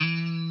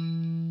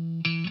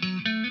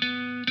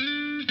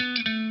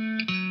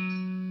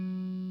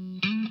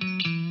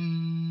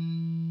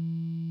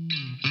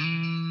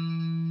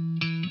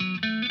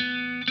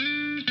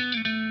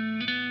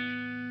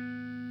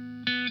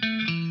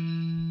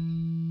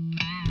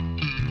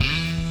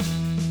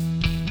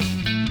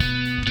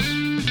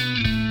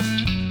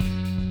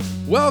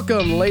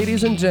Welcome,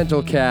 ladies and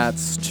gentle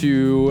cats,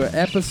 to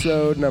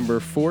episode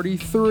number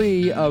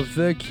 43 of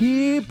the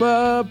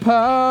Keeper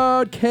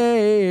Podcast.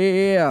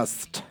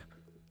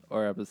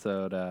 Or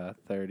episode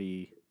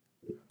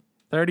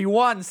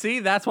 31.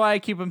 See, that's why I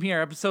keep them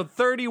here. Episode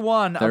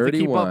 31 of the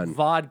Keep Up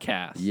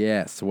Vodcast.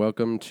 Yes,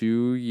 welcome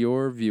to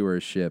your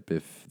viewership,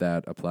 if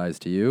that applies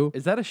to you.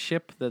 Is that a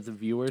ship that the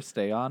viewers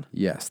stay on?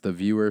 Yes, the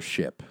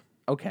viewership.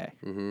 Okay.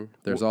 Mm-hmm.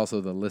 There's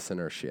also the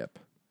listenership.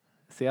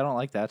 See, I don't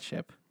like that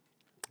ship.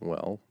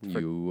 Well,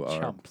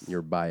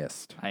 you're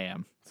biased. I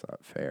am. It's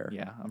not fair.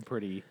 Yeah, I'm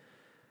pretty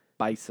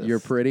biased. You're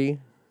pretty?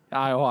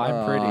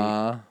 I'm pretty.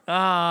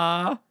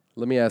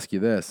 Let me ask you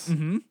this.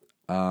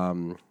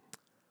 Mm-hmm.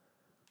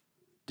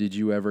 Did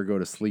you ever go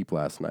to sleep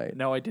last night?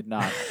 No, I did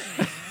not.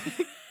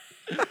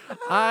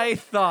 I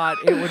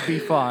thought it would be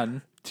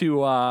fun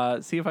to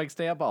see if I could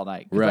stay up all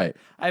night. Right.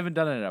 I haven't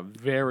done it in a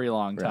very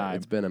long time. Right.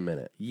 It's been a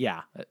minute.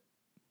 Yeah.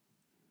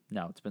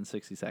 No, it's been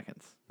 60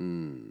 seconds,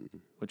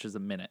 which is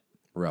a minute.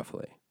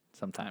 Roughly.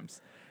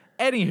 Sometimes.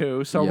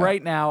 Anywho, so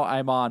right now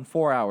I'm on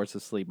 4 hours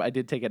of sleep. I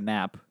did take a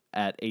nap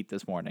at 8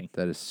 this morning.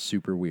 That is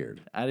super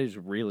weird. That is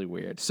really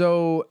weird.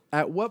 So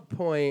at what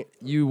point,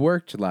 you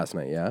worked last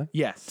night, yeah?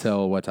 Yes.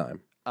 Till what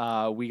time?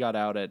 We got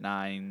out at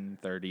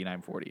 9:30,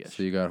 9:40ish.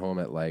 So you got home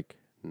at like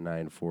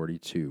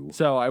 9:42.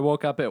 So I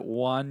woke up at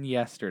 1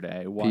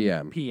 yesterday. 1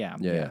 p.m. p.m.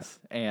 Yeah, yes.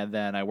 Yeah. And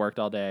then I worked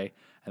all day,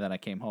 and then I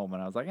came home,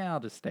 and I was like, I'll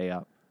just stay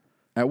up.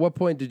 At what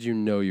point did you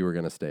know you were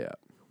going to stay up?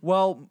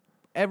 Well,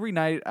 every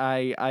night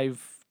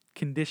I've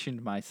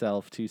conditioned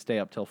myself to stay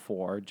up till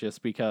 4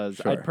 just because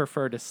I'd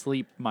prefer to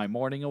sleep my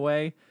morning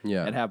away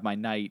and have my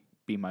night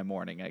be my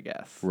morning, I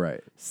guess.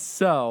 Right.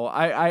 So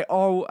I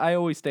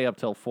always stay up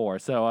till 4.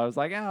 So I was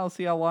like, I'll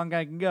see how long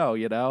I can go,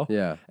 you know?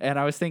 Yeah. And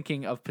I was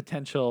thinking of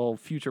potential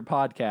future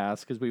podcasts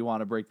because we want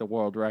to break the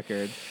world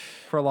record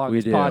for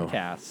longest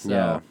podcast.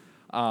 So,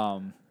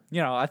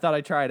 I thought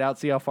I'd try it out,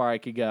 see how far I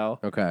could go.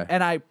 Okay.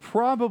 And I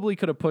probably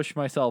could have pushed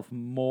myself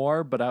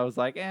more, but I was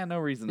like, no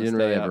reason to stay up. You didn't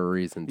really have a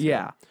reason to.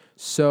 Yeah.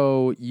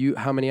 So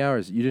how many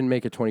hours? You didn't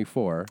make it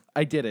 24.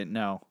 I didn't,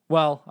 no.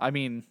 Well, I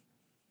mean,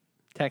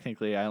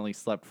 technically I only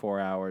slept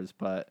 4 hours,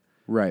 but...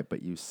 Right,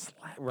 but you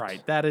slept.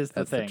 Right, that is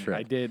the thing. The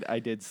trick. I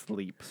did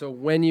sleep. So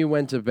when you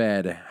went to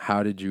bed,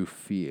 how did you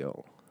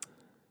feel?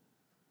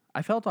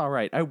 I felt all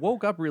right. I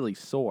woke up really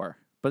sore.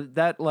 But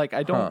that,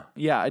 I don't,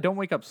 I don't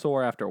wake up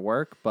sore after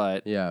work,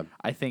 but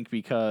I think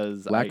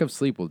because lack of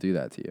sleep will do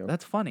that to you.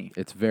 That's funny.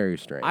 It's very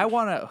strange. I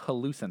want to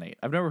hallucinate.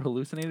 I've never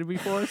hallucinated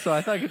before, so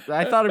I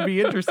thought it'd be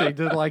interesting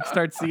to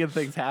start seeing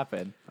things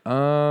happen.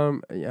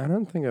 I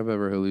don't think I've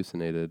ever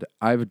hallucinated.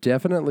 I've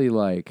definitely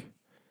you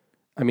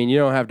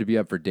don't have to be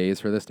up for days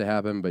for this to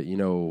happen, but you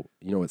know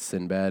what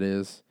Sinbad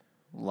is?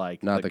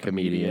 Not the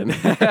comedian. No,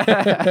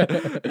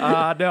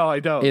 I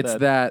don't. It's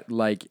that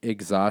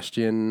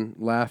exhaustion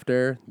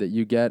laughter that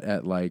you get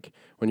at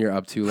when you're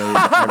up too late.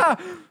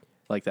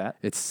 Like that?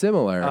 It's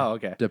similar. Oh,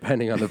 okay.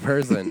 Depending on the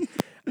person.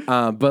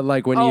 But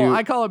when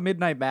I call it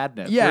Midnight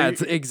Madness. Yeah,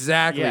 it's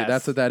exactly. Yes.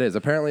 That's what that is.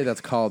 Apparently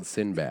that's called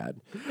Sinbad.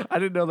 I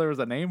didn't know there was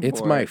a name for it.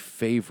 It's my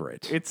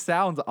favorite. It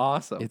sounds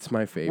awesome. It's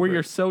my favorite. Where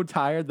you're so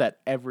tired that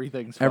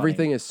everything's funny.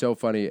 Everything is so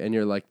funny, and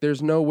you're like,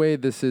 there's no way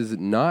this is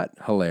not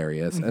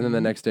hilarious. Mm-hmm. And then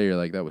the next day you're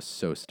like, that was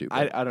so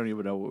stupid. I don't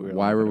even know what we were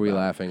Why were we about.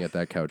 laughing at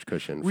that couch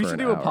cushion We for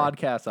should an do hour? a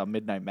podcast on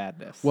Midnight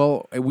Madness.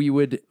 Well, we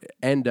would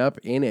end up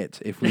in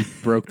it if we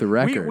broke the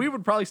record. we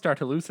would probably start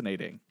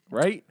hallucinating,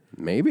 right?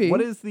 Maybe.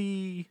 What is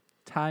the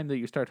time that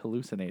you start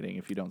hallucinating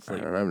if you don't sleep?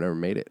 I don't know. I've never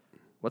made it.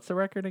 What's the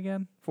record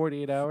again?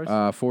 48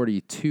 hours?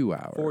 42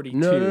 hours.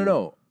 42.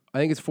 No. I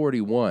think it's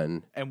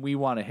 41. And we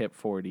want to hit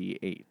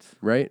 48.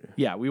 Right?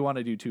 Yeah, we want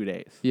to do 2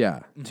 days. Yeah,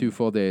 2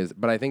 full days.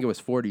 But I think it was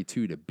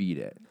 42 to beat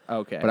it.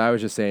 Okay. But I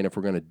was just saying, if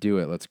we're going to do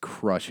it, let's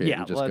crush it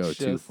and just go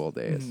 2 full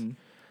days.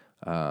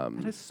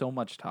 That is so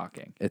much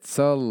talking. It's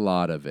a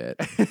lot of it,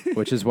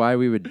 which is why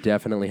we would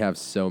definitely have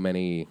so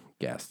many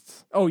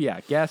guests. Oh,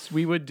 yeah, guests.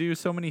 We would do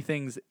so many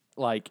things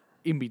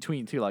in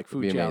between too, like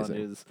food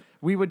challenges.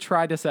 We would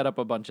try to set up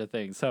a bunch of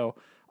things. So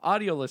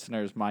audio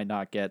listeners might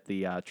not get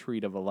the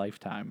treat of a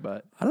lifetime,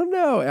 but I don't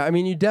know. I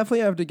mean, you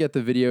definitely have to get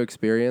the video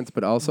experience,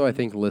 but also I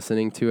think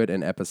listening to it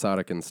in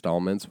episodic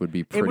installments would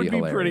be pretty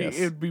hilarious.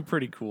 It'd be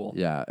pretty cool.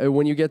 Yeah.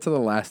 When you get to the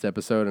last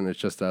episode and it's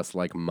just us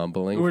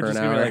mumbling for an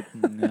hour. We're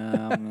just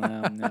gonna be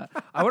no.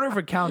 I wonder if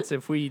it counts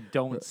if we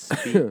don't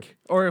speak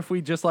or if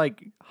we just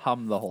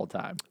hum the whole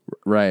time.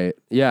 Right.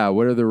 Yeah.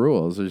 What are the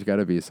rules? There's got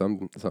to be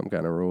some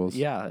kind of rules.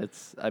 Yeah.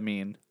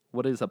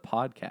 What is a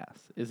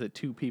podcast? Is it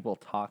 2 people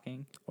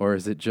talking? Or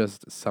is it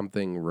just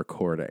something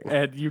recording?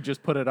 And you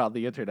just put it on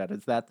the internet.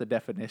 Is that the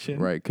definition?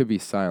 Right. Could be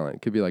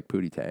silent. Could be like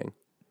Pootie Tang.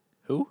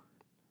 Who?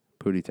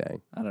 Pootie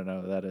Tang. I don't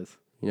know who that is.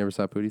 You never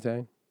saw Pootie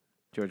Tang?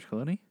 George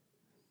Clooney?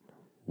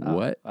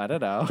 What? I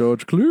don't know.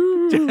 George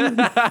Clooney.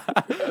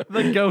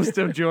 The ghost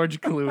of George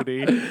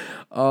Clooney.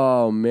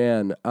 Oh,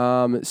 man.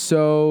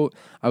 So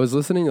I was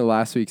listening to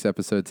last week's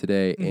episode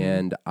today,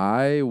 and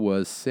I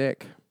was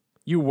sick.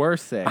 You were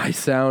sick. I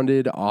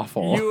sounded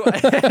awful.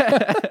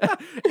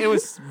 It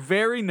was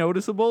very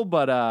noticeable,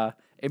 but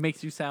It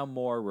makes you sound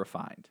more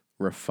refined.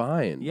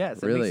 Refined?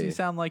 Yes, it really? makes you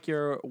sound like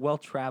you're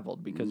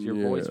well-traveled because your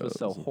voice was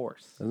so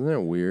hoarse. Isn't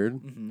that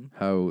weird?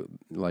 How,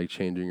 like,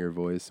 changing your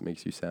voice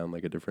makes you sound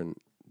like a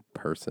different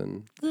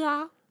person?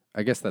 Yeah.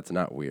 I guess that's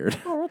not weird.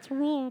 Oh, it's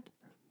weird.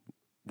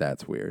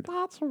 That's weird.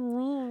 That's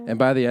weird. And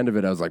by the end of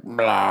it, I was like,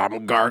 blah,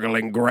 I'm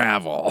gargling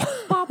gravel.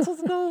 That's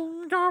his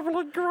name,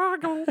 Garble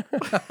Graggle.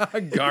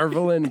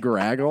 Garvel and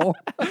Graggle?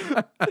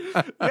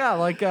 Yeah,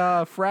 like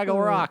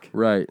Fraggle Rock.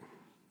 Right.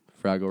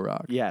 Fraggle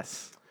Rock.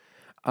 Yes.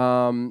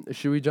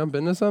 Should we jump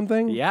into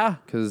something? Yeah.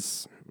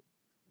 Because,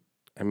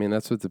 I mean,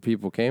 that's what the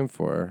people came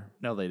for.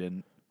 No, they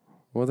didn't.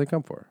 What did they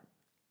come for?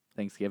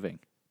 Thanksgiving.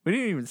 We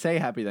didn't even say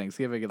Happy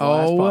Thanksgiving in the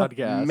last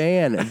podcast. Oh,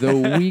 man.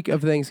 The week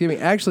of Thanksgiving.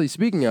 Actually,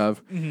 speaking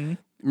of,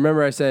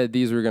 remember I said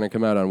these were going to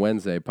come out on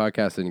Wednesday.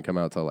 Podcast didn't come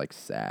out till like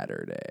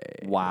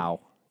Saturday.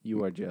 Wow.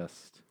 You are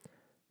just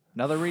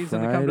another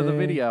reason to come to the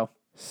video.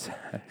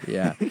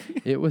 Yeah.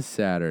 It was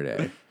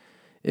Saturday.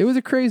 It was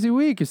a crazy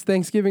week. It's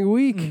Thanksgiving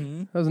week.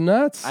 That was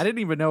nuts. I didn't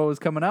even know it was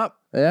coming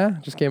up. Yeah,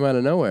 just came out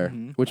of nowhere,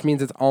 which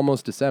means it's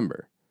almost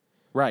December.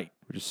 Right.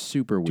 Which is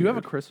super weird. Do you have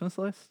a Christmas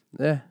list?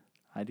 Yeah.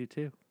 I do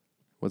too.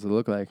 What's it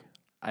look like?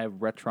 I have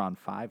Retron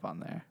 5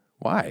 on there.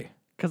 Why?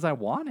 Because I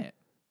want it.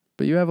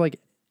 But you have like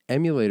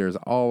emulators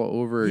all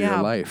over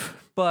your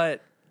life.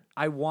 But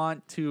I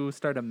want to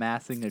start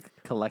amassing a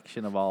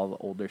collection of all the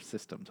older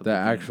systems. The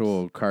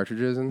actual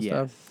cartridges and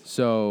stuff?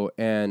 So,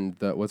 and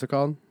what's it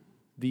called?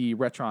 The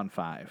Retron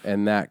 5.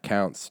 And that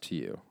counts to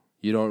you.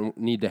 You don't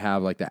need to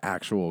have like the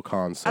actual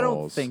consoles. I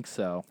don't think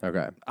so.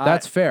 Okay.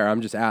 That's fair. I'm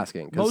just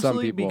asking. Mostly some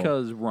people...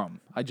 because room.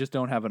 I just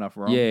don't have enough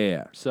room.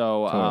 Yeah.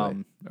 So,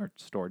 totally. Or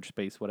storage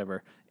space,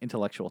 whatever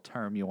intellectual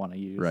term you want to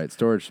use. Right.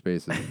 Storage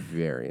space is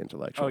very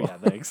intellectual. Oh, yeah.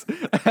 Thanks.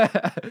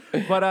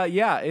 But,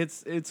 yeah,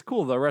 it's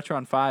cool. The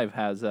Retron 5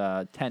 has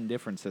 10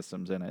 different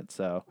systems in it.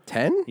 So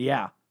 10?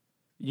 Yeah.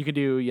 You could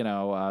do,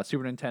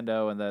 Super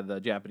Nintendo and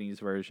the Japanese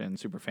version,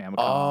 Super Famicom.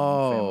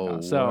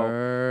 Oh,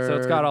 So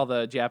it's got all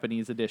the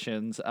Japanese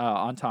editions.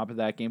 On top of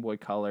that, Game Boy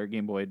Color,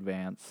 Game Boy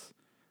Advance,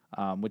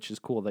 which is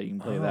cool that you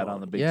can play that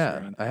on the big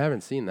screen. I haven't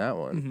seen that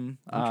one.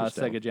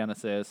 Sega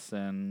Genesis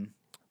and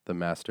the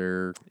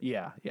Master.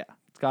 Yeah.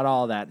 It's got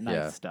all that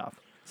nice stuff.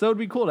 So it'd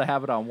be cool to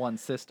have it on one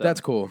system. That's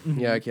cool.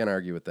 Yeah, I can't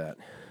argue with that.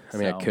 I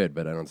mean, I could,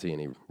 but I don't see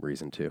any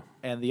reason to.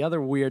 And the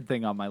other weird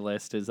thing on my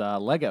list is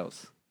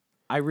Legos.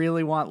 I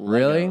really want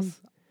Legos.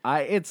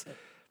 Really?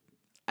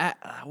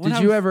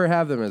 Did you ever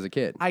have them as a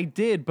kid? I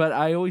did, but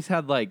I always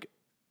had like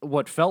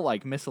what felt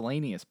like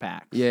miscellaneous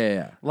packs.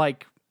 Yeah.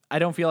 Like I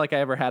don't feel like I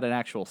ever had an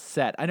actual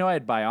set. I know I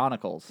had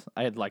Bionicles.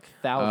 I had like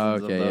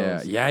thousands of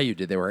those. Yeah, you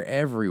did. They were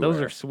everywhere.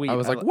 Those are sweet. I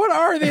was like, what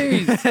are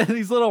these?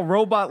 These little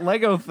robot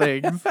Lego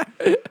things.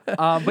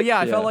 But yeah,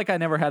 I felt like I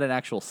never had an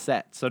actual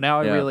set. So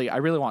now I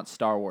really want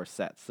Star Wars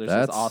sets. There's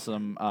this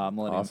awesome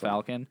Millennium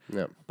Falcon,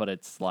 but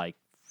it's like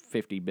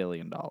 $50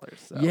 billion.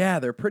 So. Yeah,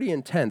 they're pretty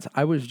intense.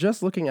 I was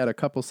just looking at a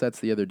couple sets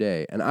the other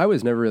day, and I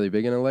was never really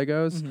big into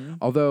Legos.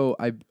 Although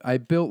I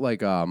built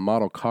like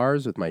model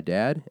cars with my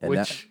dad,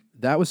 and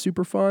that was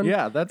super fun.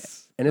 Yeah, that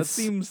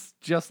seems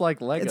just like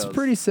Legos. It's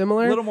pretty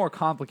similar. A little more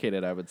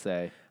complicated, I would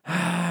say.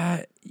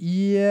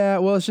 Yeah,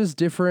 well, it's just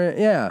different.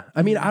 Yeah.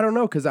 I mean, I don't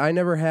know, because I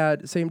never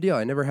had, same deal.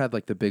 I never had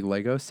like the big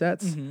Lego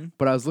sets,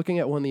 but I was looking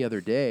at one the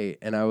other day,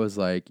 and I was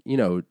like,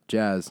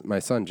 Jazz, my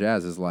son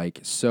Jazz is like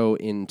so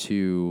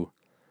into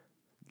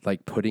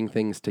like putting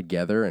things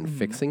together and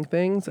fixing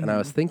things. And I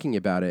was thinking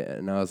about it,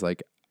 and I was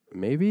like,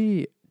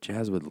 maybe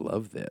Jazz would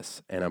love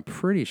this. And I'm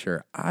pretty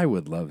sure I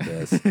would love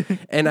this.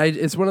 And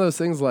it's one of those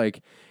things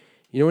like,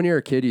 when you're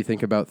a kid, you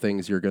think about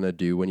things you're going to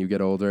do when you get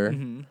older.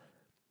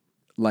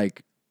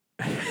 Like,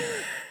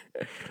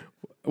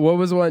 what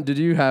was one? Do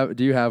you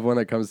have one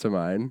that comes to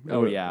mind?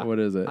 Oh, yeah. What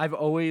is it?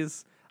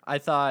 I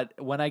thought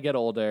when I get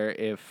older,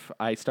 if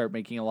I start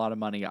making a lot of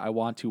money, I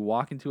want to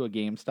walk into a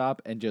GameStop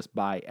and just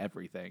buy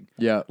everything.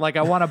 Yeah. Like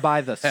I want to buy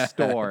the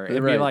store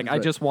and be like, I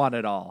just want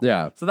it all.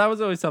 Yeah. So that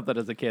was always something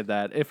as a kid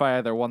that if I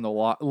either won the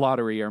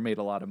lottery or made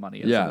a lot of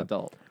money as an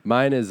adult.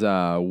 Mine is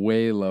a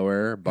way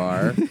lower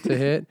bar to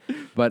hit,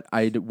 but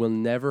I will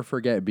never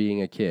forget being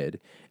a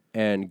kid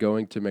and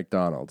going to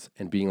McDonald's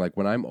and being like,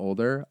 when I'm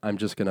older, I'm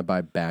just going to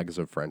buy bags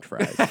of French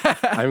fries.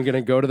 I'm going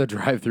to go to the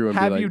drive-thru and be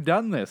like... Have you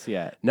done this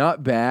yet?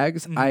 Not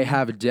bags. I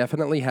have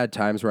definitely had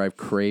times where I've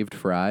craved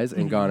fries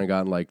and gone and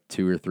gotten like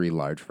 2 or 3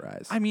 large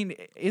fries. I mean,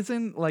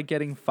 isn't like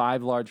getting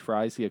 5 large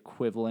fries the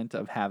equivalent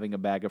of having a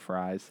bag of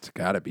fries? It's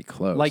got to be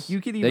close. Like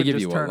you could even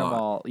just turn them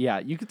all... Yeah,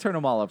 you could turn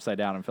them all upside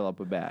down and fill up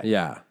a bag.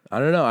 Yeah. I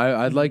don't know.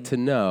 I'd like to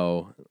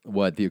know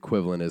what the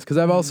equivalent is. Because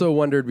I've also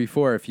wondered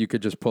before if you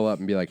could just pull up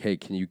and be like, hey,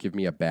 can you give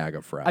me a bag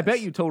of fries? I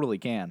bet you totally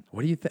can.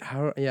 What do you think?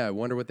 Yeah, I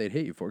wonder what they'd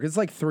hit you for. Because it's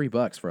like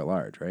 $3 for a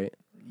large, right?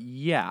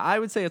 Yeah, I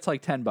would say it's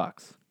like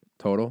 $10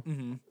 total.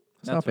 Mm-hmm.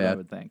 It's not bad. What I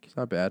would think. It's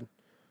not bad.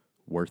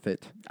 worth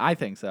it. I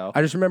think so.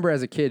 I just remember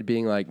as a kid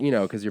being like,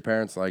 because your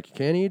parents like, you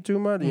can't eat too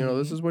much.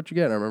 This is what you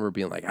get. And I remember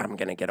being like, I'm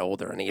going to get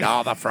older and eat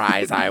all the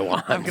fries I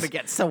want. I'm going to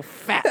get so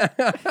fat.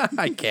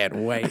 I can't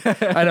wait.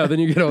 I know. Then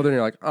you get older and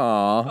you're like,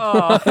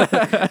 aw,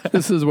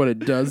 this is what it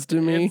does to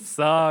me. It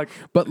sucks.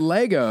 But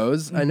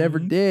Legos, I never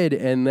did.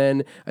 And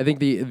then I think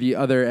the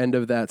other end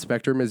of that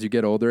spectrum is you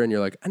get older and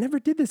you're like, I never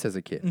did this as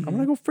a kid. I'm going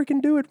to go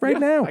freaking do it right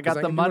now. I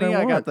got the money.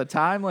 I got the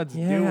time. Let's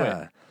do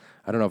it.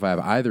 I don't know if I have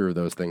either of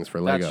those things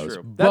for That's Legos.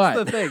 true. But, that's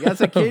the thing.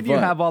 As a kid, you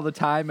have all the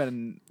time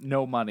and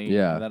no money.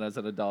 Yeah. And then as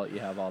an adult, you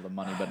have all the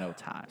money but no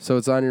time. So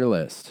it's on your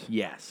list.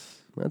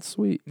 Yes. That's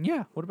sweet.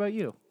 Yeah. What about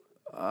you?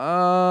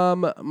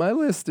 My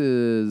list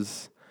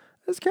is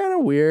kind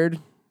of weird.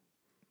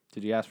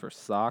 Did you ask for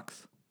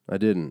socks? I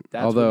didn't.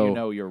 That's Although when you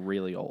know you're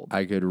really old.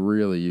 I could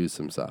really use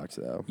some socks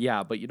though.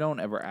 Yeah, but you don't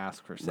ever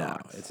ask for No,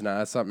 socks. it's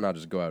not. It's something I'll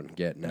just go out and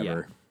get.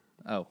 Never.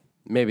 Yeah. Oh.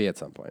 Maybe at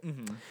some point.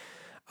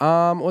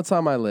 What's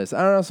on my list?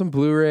 I don't know, some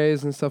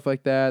Blu-rays and stuff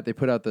like that. They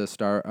put out the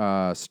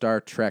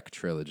Star Trek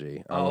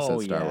trilogy. I almost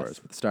said Star Wars,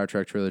 but the Star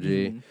Trek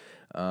trilogy.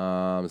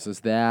 So there's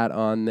that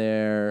on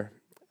there.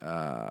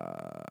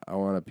 I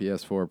want a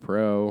PS4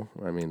 Pro.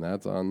 I mean,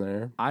 that's on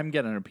there. I'm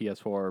getting a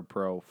PS4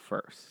 Pro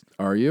first.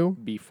 Are you?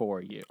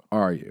 Before you.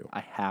 Are you?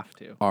 I have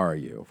to. Are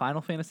you?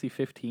 Final Fantasy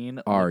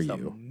 15 Are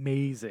looks you?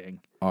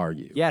 amazing. Are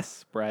you?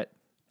 Yes, Brett.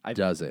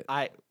 Does it?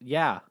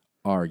 Yeah.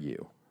 Are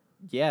you?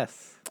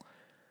 Yes.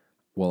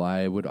 Well,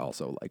 I would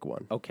also like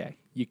one. Okay.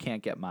 You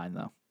can't get mine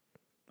though.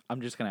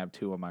 I'm just gonna have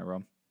 2 in my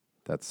room.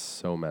 That's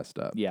so messed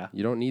up. Yeah.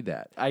 You don't need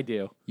that. I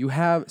do. You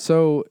have a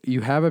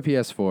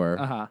PS4.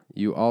 Uh-huh.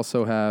 You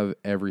also have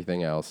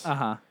everything else.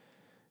 Uh-huh.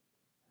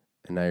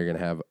 And now you're going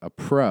to have a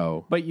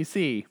Pro. But you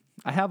see,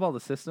 I have all the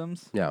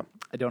systems. Yeah.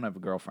 I don't have a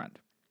girlfriend.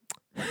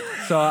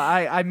 So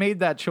I made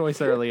that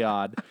choice early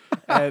on.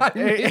 And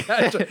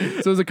So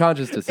it was a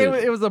conscious decision.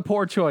 it was a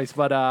poor choice,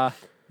 but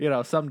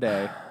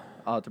someday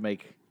I'll have to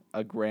make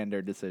a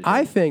grander decision.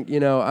 I think, I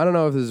don't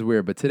know if this is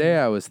weird, but today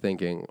I was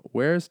thinking,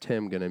 where's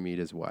Tim going to meet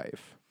his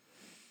wife?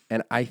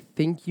 And I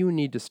think you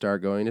need to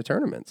start going to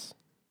tournaments.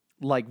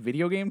 Like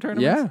video game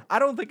tournaments? Yeah. I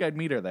don't think I'd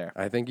meet her there.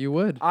 I think you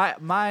would.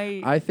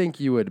 I think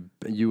you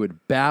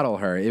would battle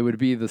her. It would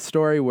be the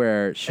story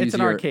where she's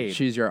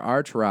your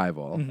arch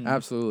rival.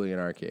 Absolutely an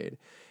arcade.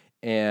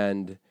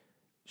 And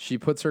she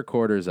puts her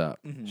quarters up.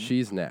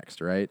 She's next,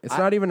 right? It's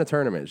not even a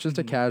tournament. It's just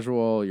a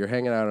casual, you're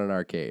hanging out in an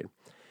arcade.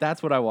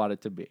 That's what I want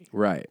it to be.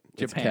 Right.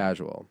 Japan. It's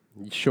casual.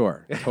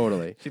 Sure,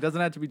 totally. She doesn't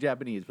have to be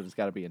Japanese, but it's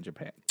got to be in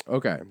Japan.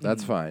 Okay,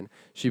 that's fine.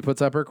 She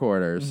puts up her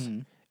quarters,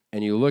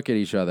 and you look at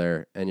each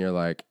other, and you're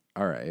like,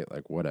 all right,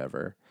 like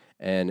whatever.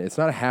 And it's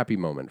not a happy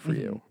moment for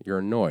you. You're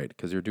annoyed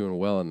because you're doing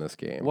well in this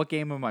game. What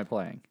game am I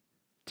playing?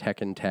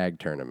 Tekken Tag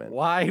Tournament.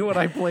 Why would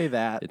I play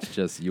that? It's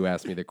just you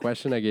asked me the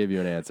question, I gave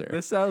you an answer.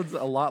 This sounds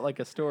a lot like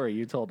a story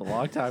you told a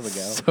long time ago.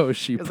 So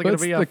she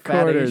puts be a the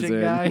fat quarters Asian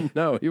in. guy?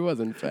 No, he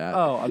wasn't fat.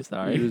 Oh, I'm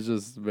sorry. He was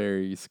just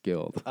very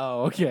skilled.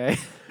 Oh, okay.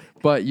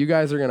 But you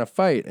guys are going to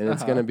fight, and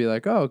it's going to be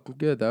like, oh,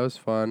 good, that was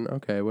fun.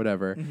 Okay,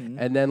 whatever.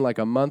 And then like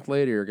a month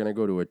later, you're going to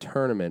go to a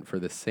tournament for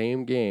the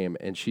same game,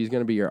 and she's going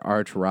to be your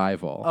arch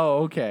rival. Oh,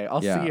 okay.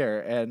 I'll see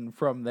her, and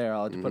from there,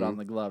 I'll have to put on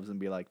the gloves and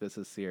be like, this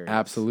is serious.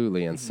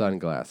 Absolutely, and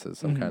sunglasses,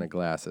 some kind of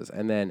glasses.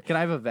 And then... Can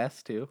I have a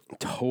vest, too?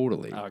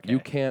 Totally. Okay. You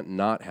can't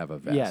not have a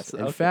vest. Yes,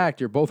 In fact,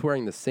 you're both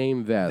wearing the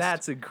same vest.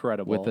 That's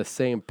incredible. With the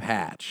same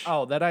patch.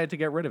 Oh, then I had to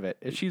get rid of it.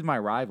 If she's my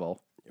rival...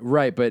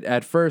 Right, but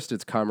at first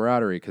it's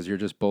camaraderie because you're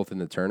just both in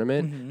the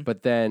tournament.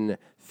 But then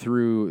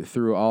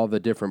through all the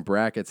different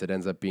brackets, it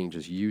ends up being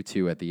just you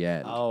two at the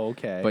end. Oh,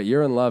 okay. But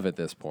you're in love at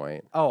this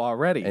point. Oh,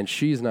 already? And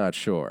she's not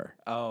sure.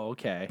 Oh,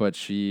 okay. But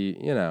she,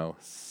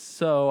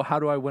 So how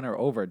do I win her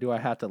over? Do I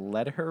have to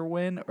let her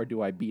win or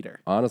do I beat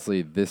her?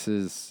 Honestly, this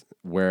is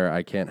where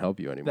I can't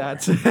help you anymore.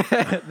 That's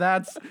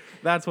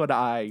what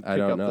I pick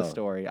don't up know. the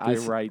story. I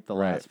write the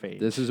last page.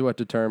 This is what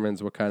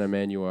determines what kind of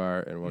man you are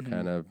and what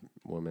kind of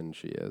woman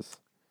she is.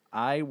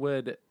 I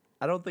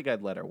don't think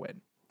I'd let her win.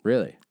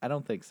 Really? I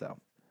don't think so.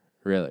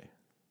 Really?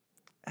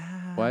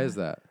 Why is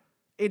that?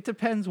 It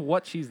depends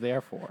what she's there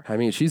for. I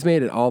mean, she's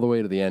made it all the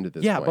way to the end at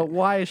this point. Yeah, but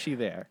why is she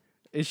there?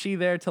 Is she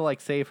there to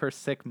like save her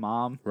sick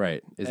mom?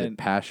 Right. Is it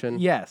passion?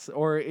 Yes.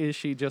 Or is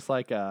she just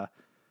like a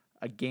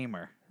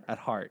gamer at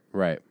heart?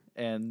 Right.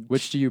 And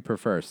which do you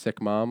prefer,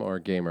 sick mom or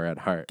gamer at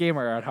heart?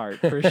 Gamer at heart,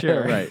 for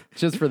sure. Right.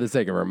 Just for the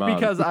sake of her mom.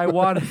 Because I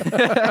want...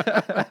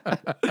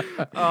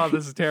 Oh,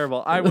 this is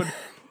terrible. I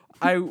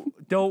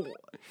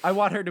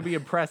want her to be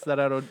impressed that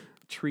I don't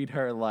treat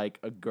her like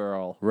a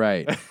girl.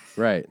 Right.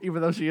 Right.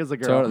 Even though she is a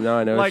girl. No,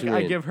 I know what you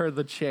mean. I give her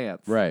the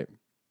chance. Right.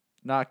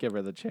 Not give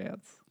her the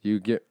chance.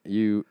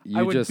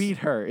 I would beat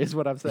her, is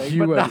what I'm saying.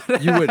 You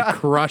would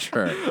crush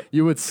her.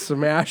 You would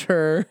smash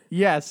her.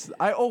 Yes.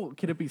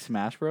 Can it be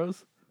Smash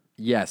Bros?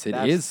 Yes, it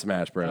is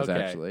Smash Bros. Okay.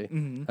 Actually,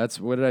 that's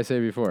what did I say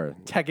before?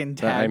 Tekken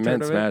Tag. I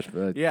meant tournament? Smash.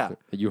 But yeah,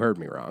 you heard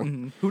me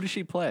wrong. Who does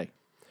she play?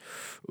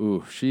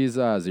 Ooh, she's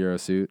Zero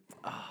Suit.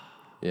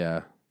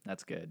 Yeah,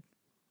 that's good.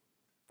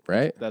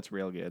 Right? That's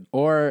real good.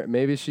 Or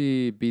maybe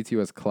she beats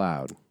you as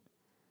Cloud.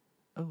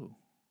 Oh,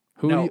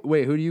 No.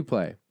 Who do you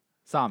play?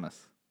 Samus.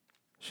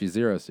 She's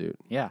Zero Suit.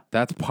 Yeah.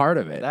 That's part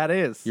of it. That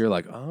is. You're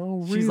like,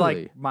 oh, really? She's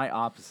like my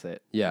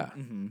opposite. Yeah.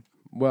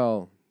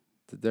 Well,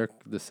 they're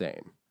the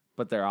same.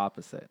 But they're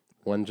opposite.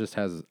 One just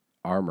has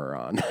armor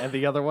on. And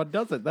the other one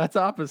doesn't. That's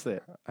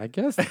opposite. I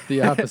guess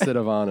the opposite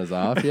of on is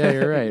off. Yeah,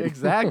 you're right.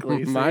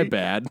 Exactly. My see?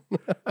 bad.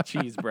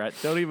 Cheese Brett.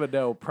 Don't even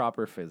know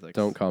proper physics.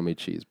 Don't call me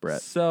Cheese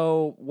Brett.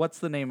 So, what's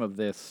the name of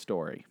this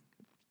story?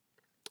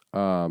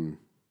 A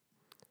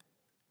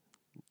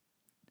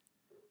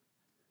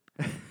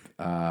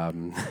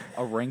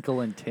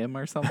Wrinkle in Tim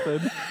or something?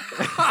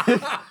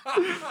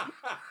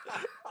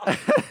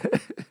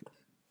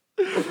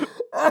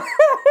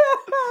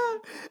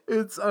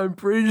 I'm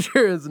pretty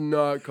sure it's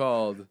not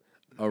called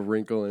A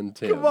Wrinkle in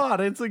Tim. Come on,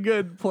 it's a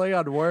good play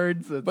on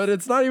words. But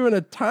it's not even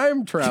a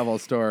time travel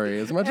story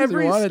as much as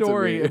you want it to be. Every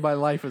story in my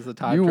life is a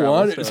time You travel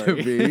want story.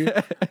 it to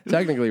be.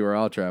 Technically, we're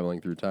all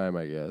traveling through time,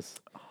 I guess.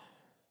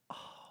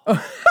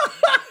 I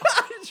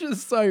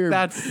just saw your...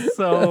 That's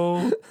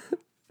so...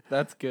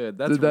 That's good.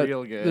 That's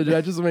real good. Did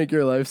that just make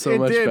your life so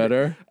much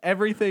better?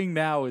 Everything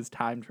now is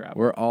time travel.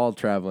 We're all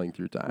traveling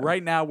through time.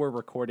 Right now, we're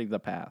recording the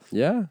past.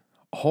 Yeah.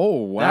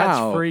 Oh, wow.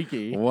 That's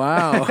freaky.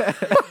 Wow.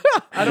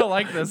 I don't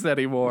like this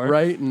anymore.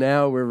 Right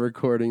now, we're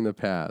recording the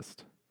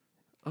past.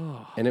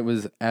 Oh. And it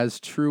was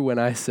as true when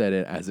I said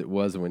it as it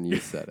was when you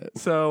said it.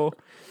 So,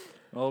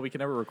 well, we can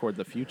never record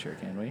the future,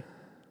 can we?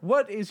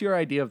 What is your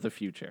idea of the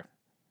future?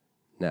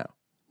 Now.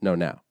 No,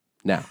 now.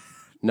 Now.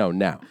 No,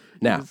 now.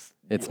 Now.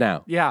 It's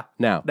now. Yeah.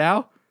 Now.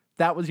 Now?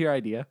 That was your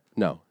idea?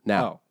 No,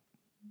 now. Oh.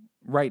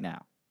 Right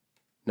now.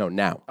 No,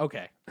 now.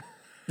 Okay.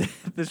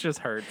 This just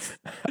hurts.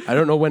 I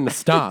don't know when to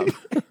stop.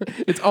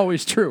 It's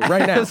always true.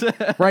 Right now.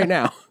 Right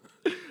now.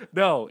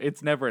 No,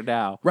 it's never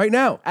now. Right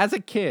now. As a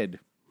kid,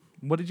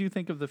 what did you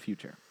think of the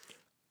future?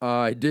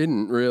 I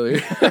didn't really.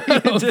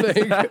 I don't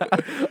think.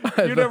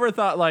 You never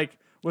thought, like,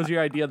 was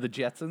your idea the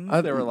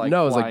Jetsons? They were like,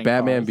 no, it was like flying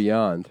Batman cars.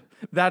 Beyond.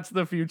 That's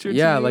the future.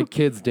 Yeah, to you? like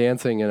kids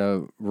dancing in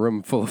a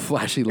room full of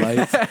flashy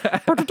lights.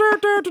 That's the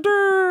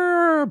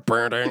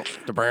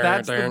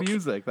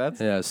music. That's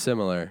yeah,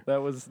 similar.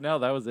 that was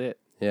it.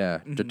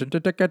 Yeah,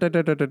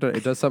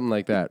 it does something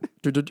like that.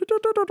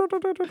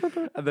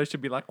 And there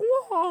should be like,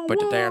 whoa, I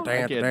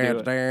can't do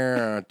it.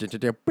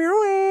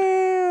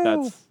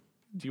 That's.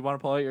 Do you want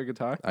to pull out your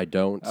guitar? I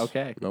don't.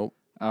 Okay. Nope.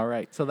 All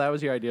right. So that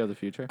was your idea of the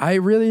future. I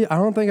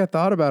don't think I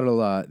thought about it a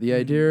lot. The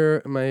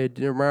idea,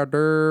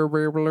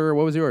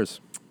 what was yours?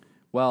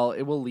 Well,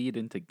 it will lead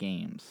into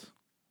games,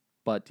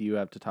 but do you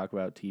have to talk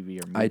about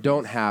TV or movies? I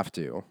don't have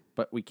to.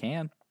 But we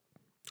can.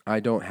 I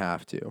don't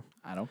have to.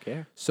 I don't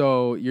care.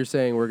 So you're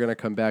saying we're going to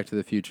come back to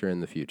the future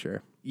in the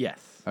future? Yes.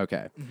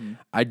 Okay.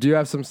 I do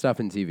have some stuff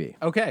in TV.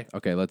 Okay.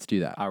 Okay, let's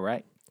do that. All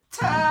right.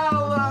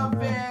 Television!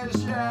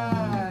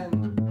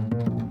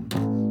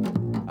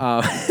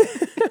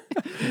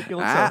 You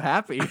look so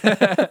happy.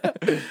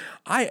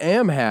 I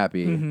am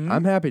happy.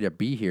 I'm happy to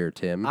be here,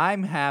 Tim.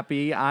 I'm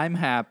happy. And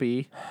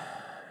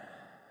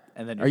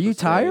then Are you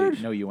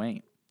tired? No, you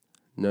ain't.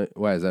 No,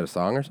 why, is that a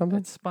song or something?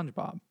 It's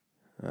SpongeBob.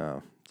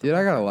 Oh. Dude,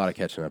 I got a lot of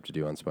catching up to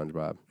do on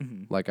SpongeBob.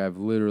 Like, I've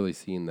literally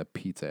seen the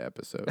pizza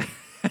episode.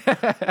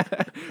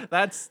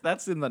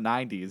 That's in the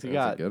 90s. You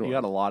got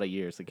a lot of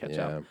years to catch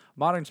Yeah. up.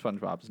 Modern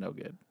SpongeBob is no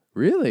good.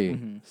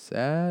 Really?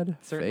 Sad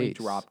Certainly face.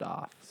 dropped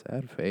off.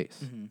 Sad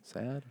face.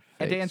 Sad face.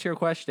 And to answer your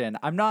question,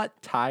 I'm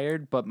not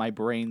tired, but my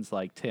brain's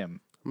like, Tim.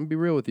 I'm going to be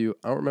real with you.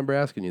 I don't remember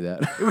asking you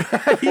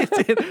that. You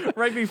did.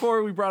 Right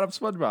before we brought up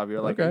SpongeBob,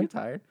 you're like, Okay. are you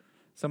tired?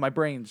 So my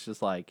brain's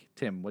just like,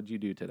 Tim, what'd you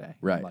do today?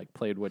 Right. I'm like,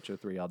 played Witcher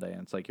 3 all day.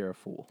 And it's like, you're a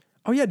fool.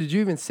 Oh, yeah. Did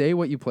you even say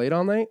what you played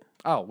all night?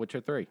 Oh, Witcher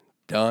 3.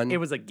 Done. It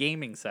was a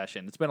gaming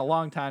session. It's been a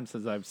long time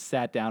since I've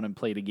sat down and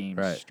played a game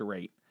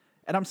straight.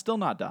 And I'm still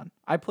not done.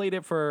 I played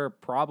it for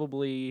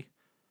probably...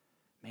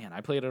 Man,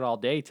 I played it all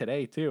day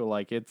today, too.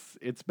 Like,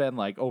 it's been,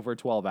 like, over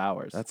 12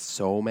 hours. That's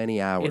so many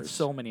hours. It's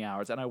so many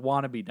hours, and I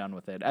want to be done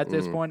with it. At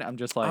this point, I'm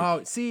just like...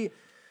 Oh, see...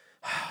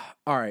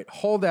 All right,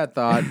 hold that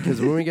thought,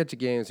 because when we get to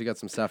games, we got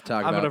some stuff to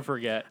talk I'm about. going to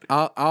forget.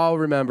 I'll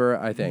remember,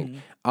 I think.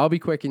 I'll be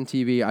quick in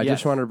TV. I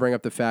just wanted to bring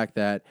up the fact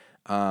that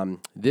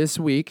this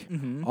week,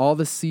 all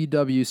the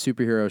CW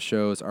superhero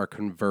shows are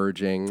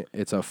converging.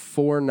 It's a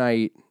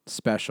 4-night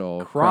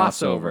special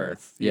crossover.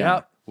 Yeah.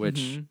 Yep.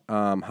 Which,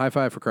 high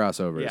five for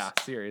crossovers. Yeah,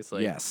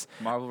 seriously. Yes.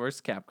 Marvel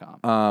vs.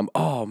 Capcom.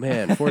 Oh,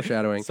 man,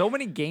 foreshadowing. So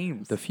many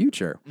games. The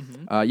future.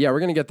 Yeah, we're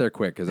going to get there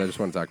quick because I just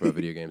want to talk about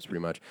video games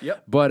pretty much.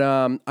 Yep. But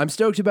I'm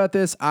stoked about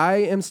this. I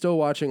am still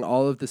watching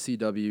all of the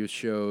CW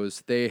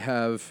shows. They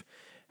have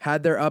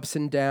had their ups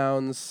and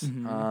downs.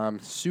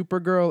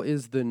 Supergirl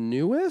is the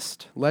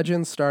newest.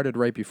 Legends started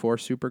right before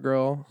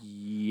Supergirl.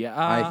 Yeah.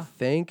 I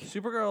think.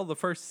 Supergirl, the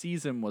first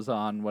season was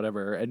on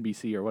whatever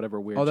NBC or whatever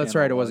weird Oh, that's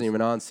channel right. It wasn't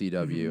even on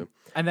CW.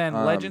 And then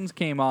Legends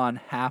came on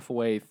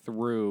halfway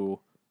through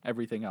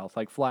everything else.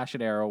 Like Flash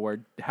and Arrow were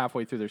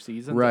halfway through their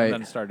seasons. Right. And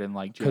then started in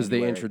like January. Because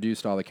they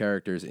introduced all the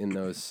characters in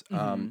those.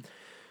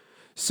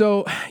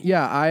 So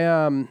yeah,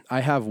 I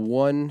have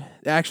one.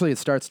 Actually, it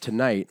starts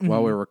tonight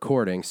while we're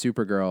recording.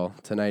 Supergirl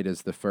tonight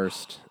is the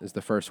first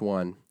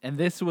one. And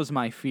this was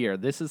my fear.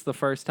 This is the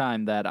first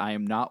time that I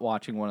am not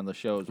watching one of the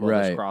shows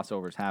while this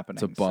crossover's happening.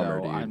 It's a bummer,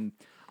 so dude.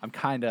 I'm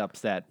kind of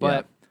upset,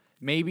 but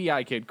maybe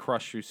I could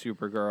crush through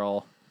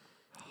Supergirl.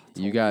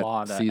 You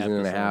got season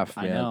and a half,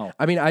 man. I know.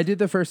 I mean, I did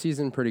the first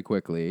season pretty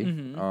quickly.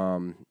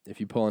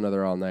 If you pull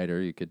another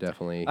all-nighter, you could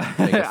definitely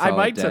make a solid I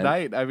might dent.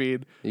 tonight. I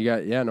mean, you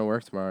got no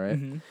work tomorrow,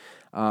 right?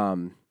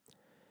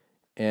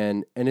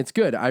 And it's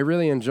good. I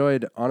really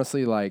enjoyed,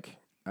 honestly, like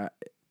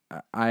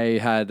I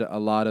had a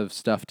lot of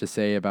stuff to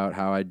say about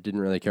how I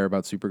didn't really care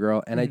about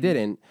Supergirl, and I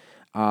didn't.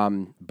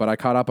 But I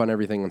caught up on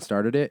everything and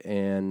started it,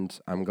 and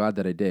I'm glad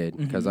that I did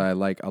because I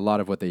like a lot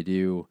of what they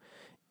do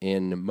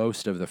in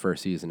most of the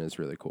first season is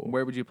really cool.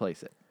 Where would you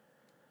place it?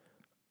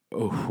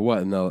 Oh,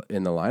 what in the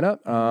lineup?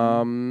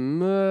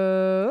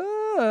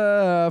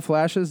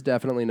 Flash is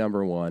definitely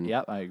number one.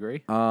 Yep, I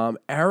agree.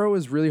 Arrow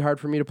is really hard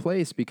for me to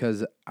place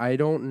because I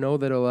don't know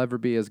that it'll ever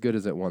be as good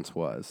as it once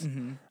was.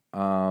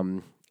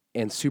 And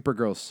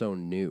Supergirl's so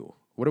new.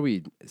 What are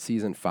we,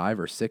 season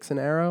 5 or 6 in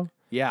Arrow?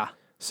 Yeah.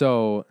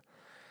 So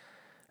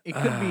it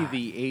could be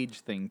the age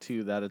thing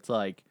too, that it's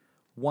like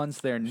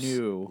once they're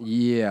new,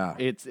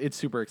 it's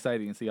super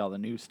exciting to see all the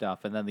new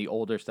stuff, and then the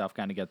older stuff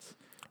kind of gets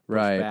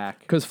back.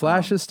 Because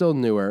Flash is still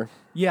newer.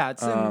 Yeah,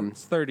 it's in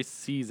its 30th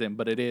season,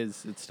 but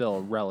it's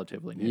still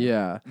relatively new.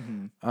 Yeah.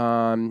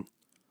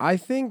 I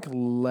think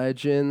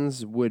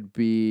Legends would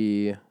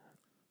be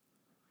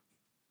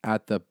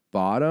at the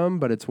bottom,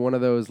 but it's one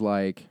of those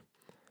like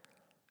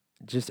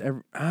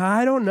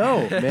I don't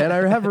know, man.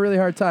 I have a really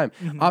hard time.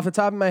 Off the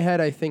top of my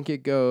head, I think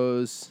it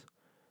goes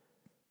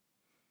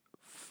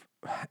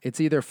it's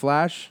either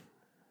Flash,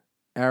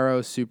 Arrow,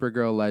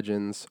 Supergirl,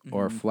 Legends,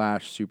 or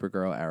Flash,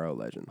 Supergirl, Arrow,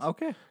 Legends.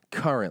 Okay.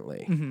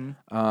 Currently.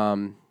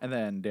 And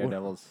then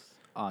Daredevil's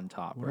on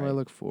top, what right? do I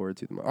look forward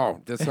to the most?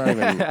 Oh, that's not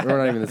even, we're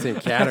not even the same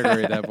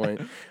category at that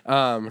point.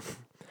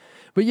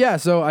 But yeah,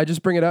 so I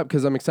just bring it up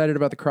because I'm excited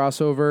about the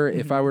crossover.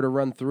 If I were to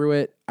run through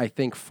it, I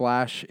think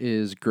Flash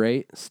is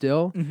great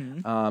still.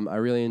 I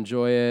really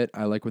enjoy it.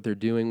 I like what they're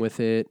doing with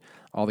it.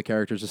 All the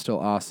characters are still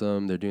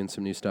awesome. They're doing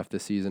some new stuff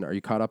this season. Are you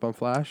caught up on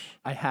Flash?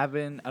 I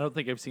haven't. I don't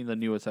think I've seen the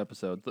newest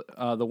episode.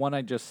 The one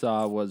I just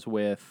saw was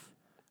with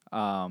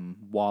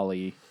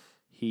Wally.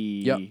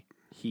 He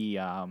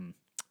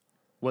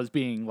was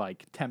being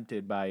like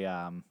tempted by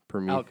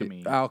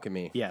alchemy.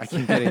 Alchemy. Yes. I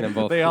keep getting them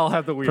both. They all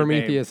have the weird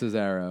Prometheus name. is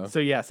Arrow. So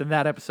yes, and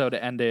that episode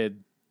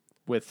ended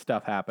with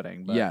stuff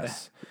happening. But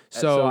yes.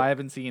 So I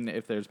haven't seen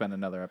if there's been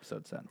another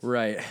episode since.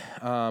 Right.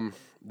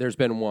 There's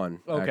been one,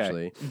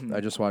 actually. I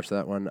just watched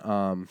that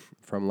one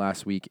from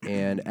last week.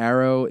 And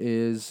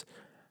Arrow's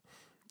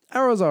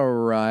all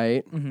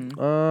right.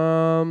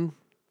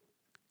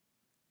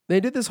 They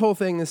did this whole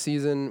thing this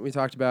season. We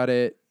talked about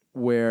it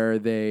where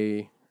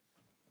they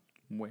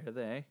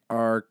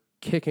are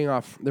kicking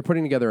off. They're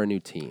putting together a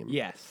new team.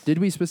 Yes. Did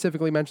we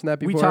specifically mention that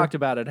before? We talked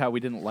about it, how we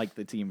didn't like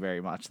the team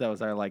very much. That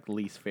was our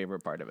least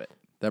favorite part of it.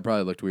 That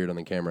probably looked weird on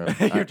the camera.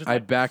 I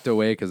backed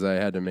away because I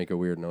had to make a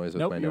weird noise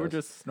with my nose. You were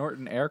just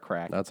snorting air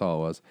crack. That's all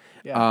it was.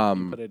 Yeah,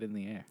 you put it in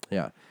the air.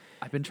 Yeah.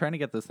 I've been trying to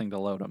get this thing to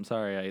load. I'm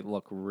sorry I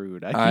look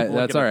rude. That's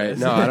all right.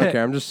 No, I don't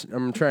care.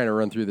 I'm trying to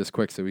run through this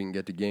quick so we can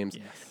get to games.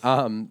 Yes.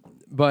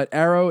 But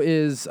Arrow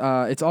is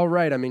it's all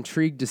right. I'm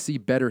intrigued to see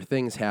better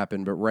things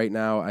happen, but right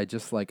now I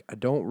just I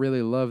don't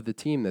really love the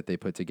team that they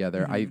put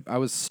together. I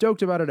was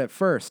stoked about it at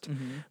first,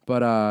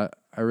 but I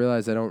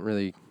realized I don't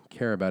really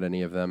care about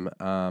any of them.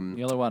 The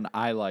only one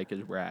I like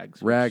is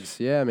Rags. Rags,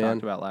 yeah, man.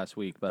 Talked about last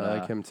week, but I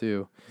like him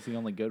too. He's the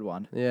only good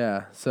one.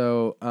 Yeah.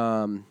 So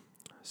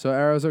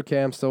Arrow's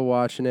okay. I'm still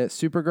watching it.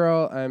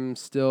 Supergirl, I'm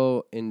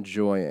still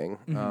enjoying.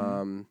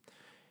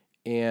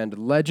 And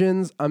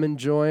Legends, I'm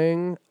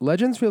enjoying.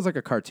 Legends feels like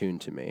a cartoon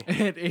to me.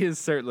 It is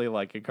certainly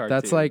like a cartoon.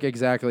 That's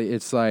exactly.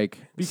 It's like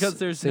because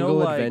there's single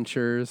no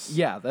adventures.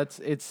 Yeah,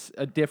 it's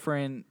a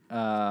different.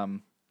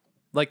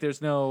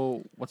 There's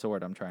no, what's the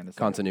word I'm trying to say?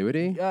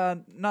 Continuity?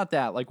 Not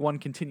that. Like one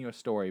continuous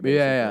story, basically.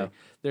 Yeah.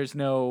 There's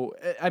no,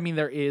 I mean,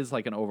 there is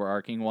like an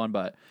overarching one,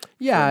 but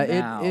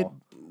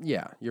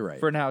yeah, you're right.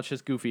 For now, it's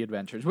just goofy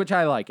adventures, which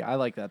I like. I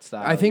like that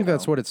style. I think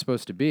that's what it's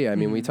supposed to be. I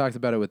mean, we talked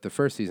about it with the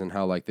first season,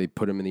 how they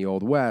put him in the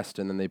Old West,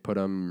 and then they put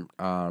him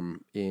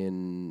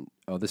in,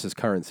 this is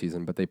current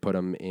season, but they put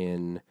him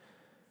in,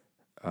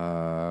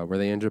 were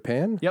they in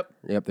Japan? Yep,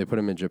 they put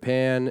him in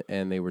Japan,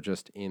 and they were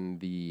just in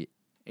the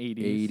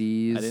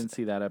 80s. I didn't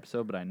see that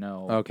episode, but I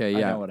know. Okay, yeah.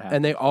 I know what happened.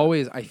 And they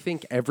always, I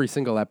think every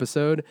single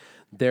episode,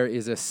 there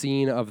is a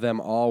scene of them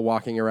all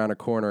walking around a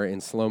corner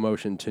in slow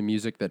motion to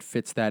music that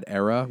fits that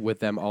era, with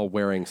them all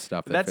wearing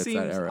stuff that fits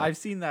that era. I've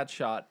seen that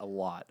shot a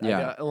lot.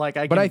 Yeah.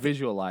 I can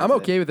visualize I'm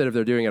okay with it if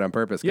they're doing it on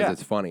purpose because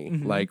it's funny.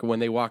 Mm-hmm. When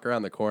they walk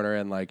around the corner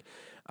and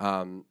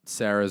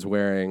Sarah's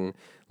wearing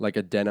a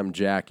denim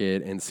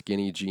jacket and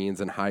skinny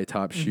jeans and high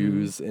top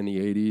shoes in the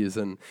 80s.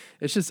 And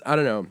it's just, I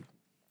don't know.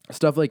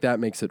 Stuff like that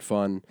makes it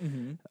fun.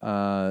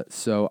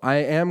 So I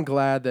am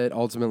glad that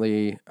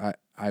ultimately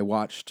I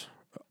watched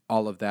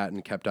all of that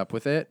and kept up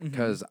with it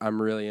because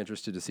I'm really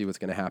interested to see what's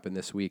going to happen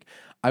this week.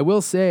 I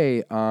will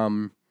say,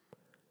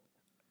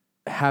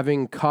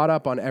 having caught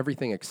up on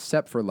everything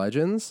except for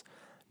Legends,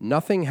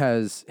 nothing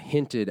has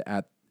hinted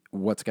at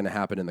what's going to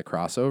happen in the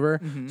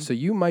crossover. So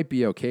you might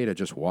be okay to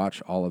just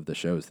watch all of the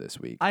shows this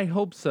week. I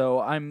hope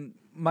so.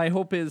 My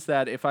hope is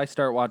that if I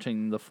start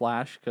watching The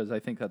Flash, because I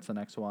think that's the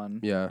next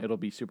one, it'll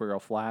be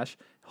Supergirl Flash.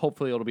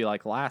 Hopefully it'll be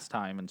like last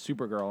time and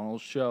Supergirl, and it'll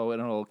show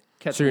and it'll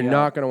catch. So you're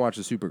not going to watch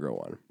the Supergirl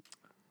one?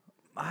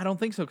 I don't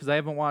think so because I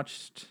haven't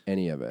watched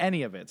any of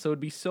it. So it'd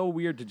be so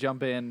weird to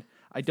jump in.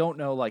 I don't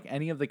know like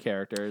any of the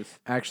characters.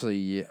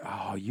 Actually,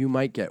 you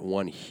might get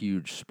one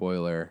huge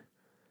spoiler.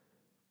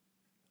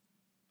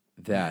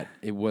 That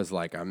it was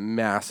like a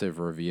massive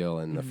reveal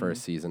in the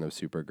first season of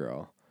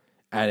Supergirl.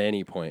 At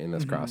any point in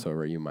this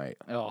crossover, you might.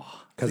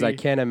 Because I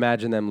can't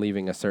imagine them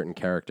leaving a certain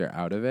character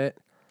out of it.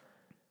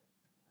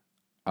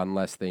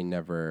 Unless they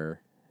never...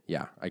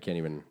 Yeah, I can't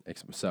even...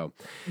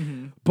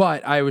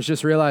 But I was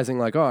just realizing,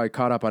 like, I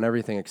caught up on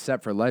everything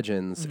except for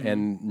Legends,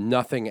 and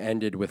nothing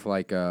ended with,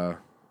 like,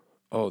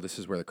 this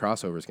is where the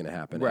crossover is going to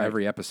happen. Right.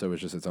 Every episode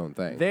was just its own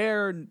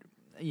thing.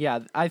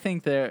 I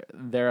think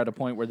they're at a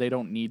point where they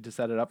don't need to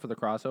set it up for the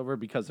crossover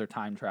because they're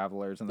time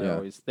travelers and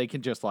they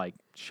can just like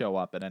show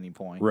up at any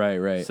point.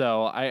 Right.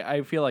 So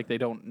I feel like they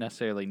don't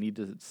necessarily need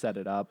to set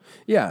it up.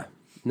 Yeah.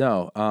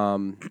 No.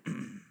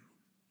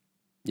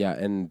 Yeah,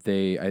 and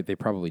they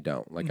probably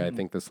don't. Like I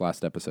think this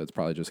last episode's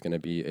probably just going to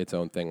be its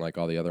own thing, like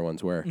all the other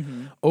ones were.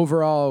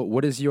 Overall,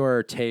 what is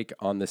your take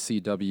on the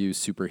CW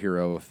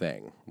superhero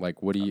thing?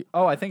 Like, what do you?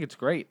 I think it's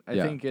great. I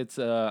think it's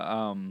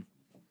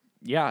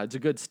it's a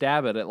good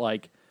stab at it.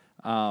 Like,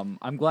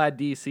 I'm glad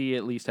DC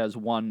at least has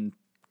one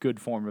good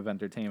form of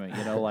entertainment.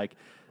 You know, like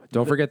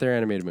don't forget their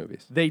animated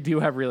movies. They do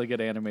have really good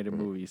animated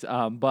movies.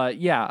 But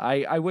yeah,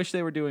 I wish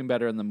they were doing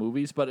better in the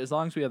movies. But as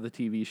long as we have the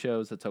TV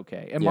shows, it's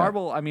okay. And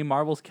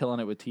Marvel's killing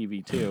it with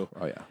TV too.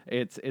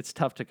 It's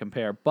tough to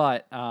compare.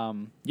 But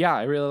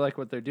I really like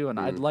what they're doing.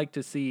 I'd like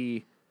to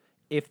see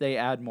if they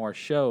add more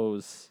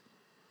shows.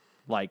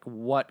 Like,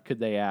 what could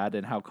they add,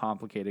 and how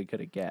complicated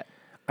could it get?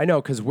 I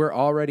know, because we're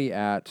already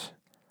at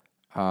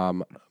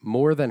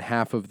more than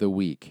half of the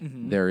week.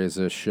 There is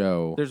a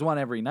show. There's one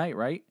every night,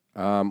 right?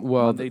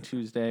 Monday,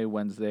 Tuesday,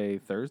 Wednesday,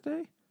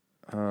 Thursday?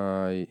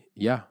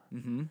 Yeah.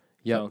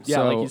 Yeah.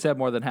 So, like you said,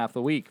 more than half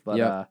the week.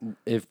 But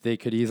if they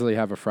could easily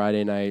have a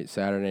Friday night,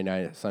 Saturday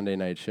night, Sunday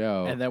night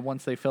show. And then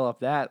once they fill up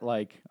that,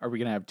 like, are we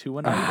going to have two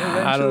a night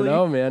eventually? I don't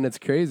know, man. It's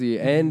crazy.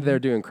 And they're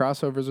doing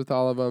crossovers with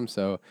all of them.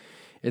 So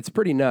it's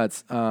pretty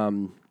nuts.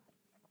 I'm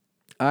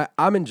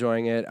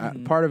enjoying it.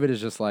 Part of it is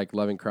just like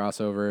loving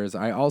crossovers.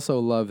 I also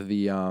love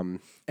the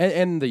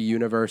and the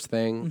universe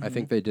thing. I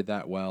think they did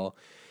that well,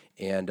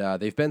 and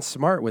they've been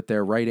smart with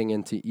their writing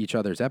into each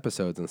other's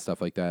episodes and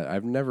stuff like that.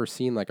 I've never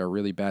seen like a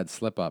really bad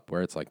slip up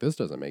where it's like this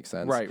doesn't make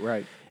sense.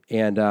 Right.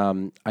 And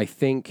I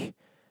think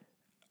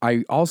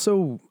I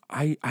also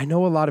I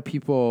know a lot of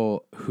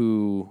people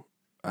who.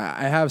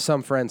 I have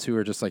some friends who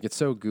are just like, it's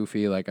so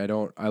goofy. Like I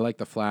like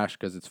the Flash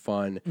because it's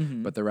fun,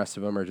 but the rest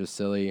of them are just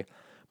silly.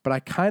 But I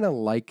kind of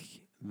like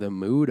the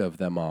mood of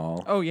them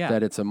all. Oh, yeah.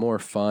 That it's a more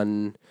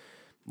fun,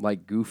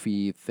 like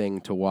goofy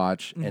thing to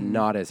watch and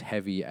not as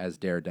heavy as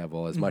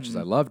Daredevil. As much as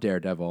I love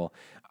Daredevil,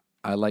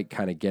 I like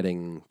kind of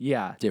getting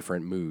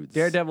different moods.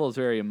 Daredevil is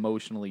very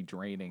emotionally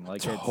draining.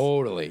 Like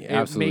absolutely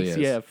it makes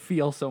you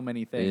feel so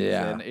many things.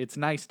 Yeah. And it's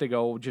nice to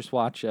go just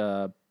watch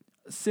a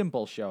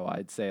simple show,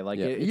 I'd say. Like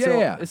it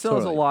still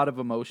has a lot of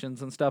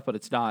emotions and stuff, but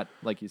it's not,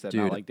 like you said,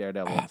 not like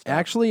Daredevil and stuff.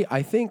 Actually,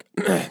 I think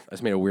I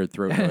just made a weird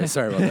throat noise.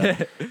 Sorry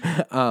about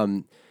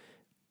that.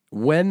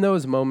 When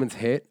those moments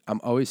hit, I'm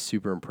always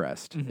super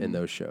impressed in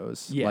those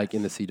shows, like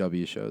in the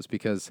CW shows,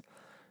 because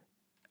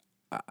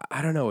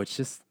I don't know. It's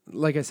just,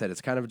 like I said,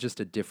 it's kind of just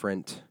a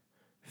different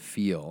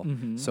feel.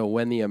 So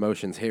when the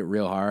emotions hit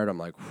real hard, I'm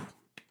like,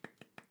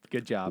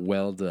 good job.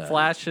 Well done.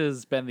 Flash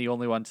has been the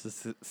only one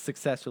to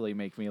successfully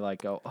make me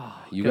like go,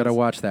 you got to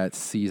watch that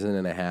season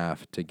and a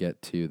half to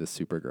get to the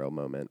Supergirl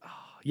moment.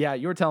 Yeah,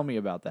 you were telling me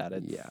about that.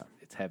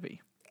 It's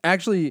heavy.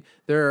 Actually,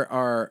 there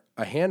are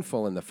a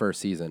handful in the first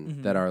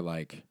season that are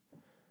like,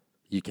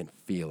 you can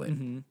feel it.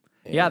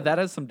 Yeah, that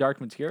has some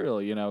dark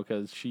material, you know,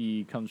 because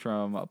she comes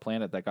from a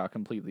planet that got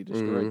completely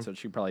destroyed, so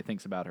she probably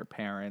thinks about her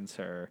parents,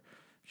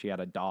 she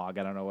had a dog.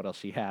 I don't know what else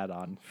she had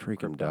on.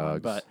 Freaking Krypton,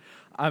 dogs. But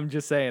I'm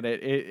just saying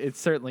it's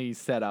certainly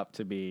set up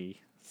to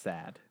be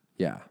sad.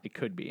 Yeah. It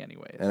could be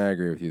anyways. And I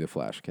agree with you. The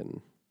Flash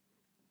can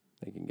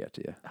get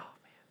to you. Oh,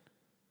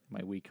 man.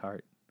 My weak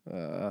heart.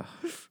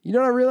 You know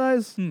what I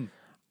realized? I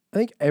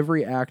think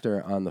every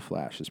actor on The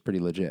Flash is pretty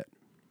legit.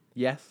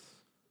 Yes.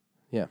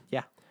 Yeah.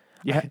 Yeah.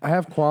 I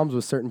have qualms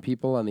with certain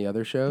people on the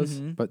other shows,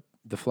 but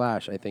The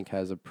Flash, I think,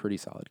 has a pretty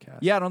solid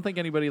cast. Yeah, I don't think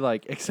anybody,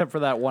 except for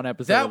that one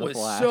episode of The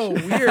Flash. That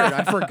was so weird.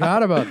 I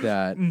forgot about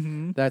that.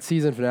 That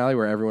season finale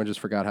where everyone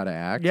just forgot how to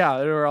act. Yeah,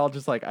 they were all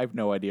just like, I have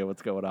no idea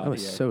what's going on. That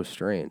was so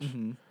strange.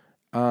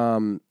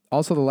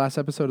 Also, the last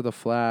episode of The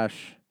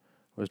Flash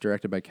was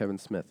directed by Kevin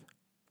Smith.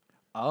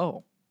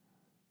 Oh.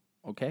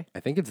 Okay. I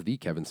think it's the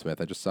Kevin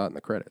Smith. I just saw it in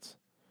the credits.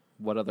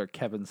 what other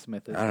Kevin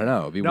Smith is. I don't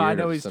know. It'd be no, weird I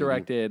know if he's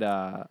directed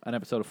an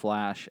episode of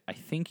Flash. I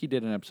think he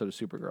did an episode of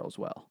Supergirl as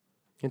well.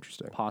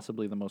 Interesting.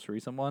 Possibly the most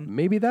recent one.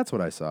 Maybe that's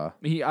what I saw.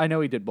 I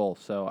know he did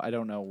both, so I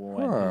don't know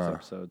when his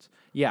episodes.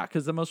 Yeah,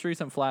 because the most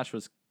recent Flash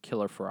was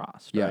Killer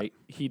Frost, right?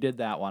 He did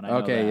that one. I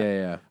know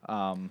that.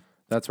 Yeah.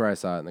 That's where I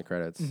saw it in the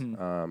credits.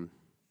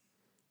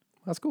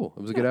 That's cool.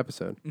 It was a good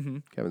episode.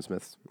 Kevin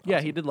Smith's. Awesome. Yeah,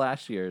 he did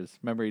last year's.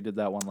 Remember, he did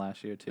that one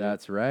last year too.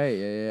 That's right.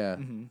 Yeah.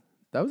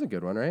 That was a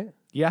good one, right?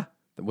 Yeah.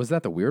 Was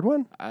that the weird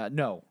one?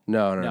 No.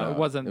 No. It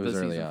wasn't it was the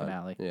early season on.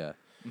 finale. Yeah.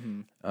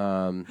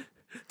 All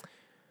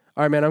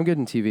right, man. I'm good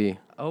in TV.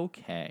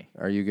 Okay.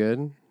 Are you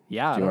good?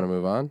 Yeah. Do you want to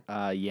move on?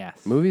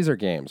 Yes. Movies or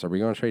games? Are we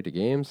going straight to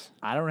games?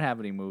 I don't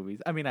have any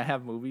movies. I mean, I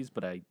have movies,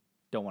 but I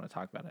don't want to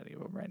talk about any of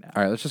them right now.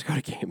 All right, let's just go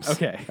to games.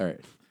 Okay. All right.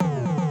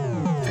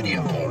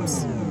 Video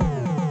games.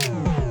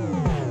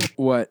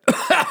 What?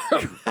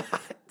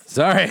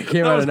 Sorry, I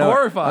came out of nowhere.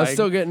 Horrifying. I'm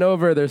still getting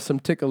over. There's some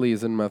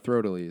ticklies in my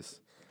throatalies.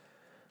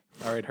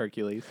 All right,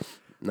 Hercules.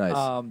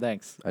 Nice.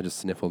 Thanks. I just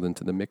sniffled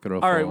into the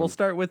microphone. All right, we'll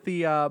start with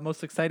the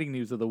most exciting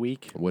news of the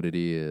week. What it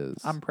is.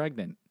 I'm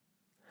pregnant.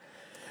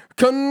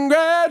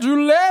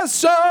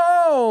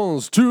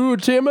 Congratulations to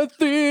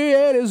Timothy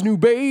and his new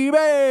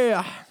baby.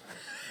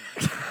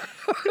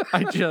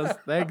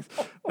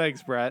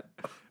 Thanks, Brett.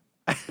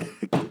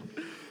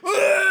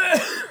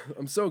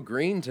 I'm so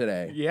green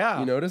today. Yeah.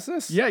 You notice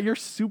this? Yeah, you're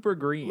super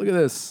green. Look at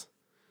this.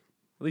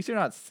 At least you're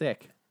not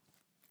sick,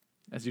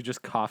 as you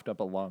just coughed up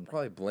a lung.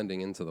 Probably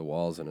blending into the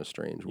walls in a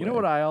strange way. You know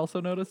what I also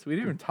noticed? We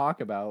didn't even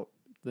talk about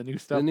the new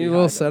stuff. The new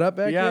little setup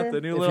back here? Yeah,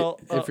 the new little.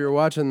 If you're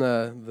watching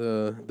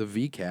the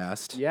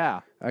V-cast,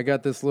 yeah. I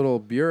got this little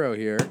bureau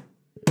here,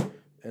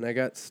 and I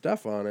got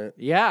stuff on it.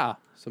 Yeah.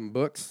 Some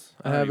books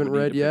I don't haven't even need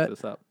read to yet. pick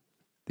this up.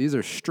 These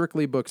are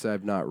strictly books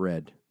I've not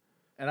read.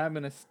 And I'm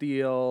going to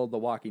steal The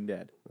Walking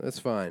Dead. That's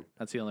fine.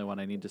 That's the only one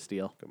I need to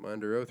steal. Got my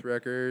Under Oath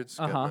records.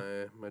 Got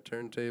my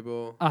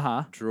turntable.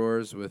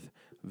 Drawers with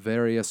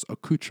various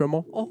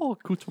accoutrements. Oh,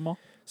 accoutrement.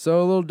 So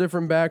a little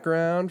different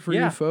background for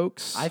you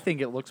folks. I think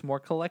it looks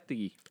more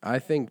collecty. I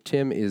think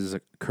Tim is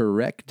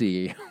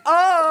correcty.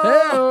 Oh!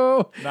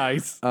 Hey-o!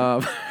 Nice.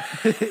 All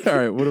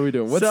right, what are we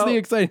doing? What's the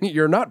exciting?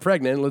 You're not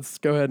pregnant. Let's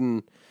go ahead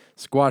and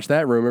squash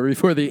that rumor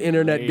before the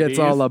internet gets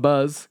all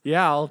abuzz.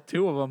 Yeah, all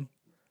two of them.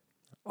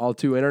 All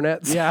two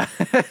internets? Yeah.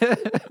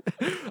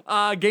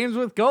 Games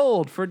with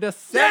Gold for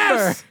December.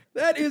 Yes!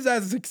 That is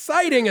as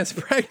exciting as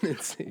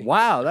pregnancy.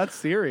 Wow, that's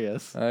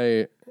serious.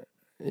 I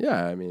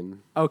mean.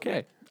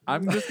 Okay.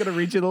 I'm just going to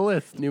read you the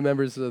list. New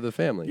members of the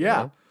family.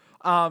 Yeah. You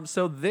know?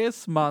 So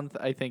this month,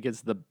 I think,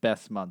 is the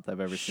best month I've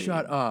ever seen.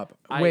 Shut up.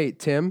 Wait,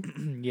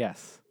 Tim.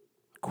 Yes.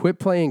 Quit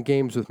playing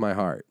games with my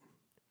heart.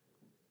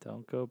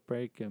 Don't go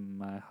breaking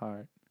my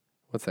heart.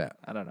 What's that?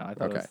 I don't know. I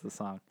thought it was the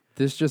song.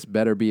 This just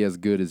better be as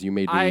good as you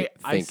made me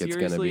think it's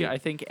going to be. I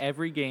think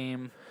every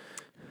game...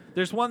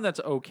 There's one that's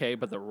okay,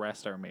 but the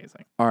rest are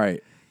amazing. All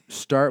right.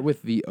 Start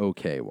with the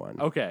okay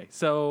one. Okay.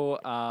 So...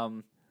 are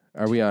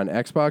we on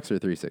Xbox or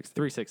 360?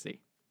 360.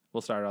 We'll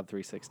start on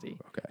 360.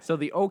 Okay. So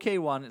the okay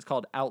one is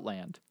called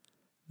Outland.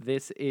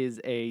 This is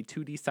a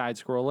 2D side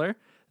scroller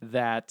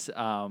that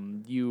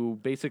you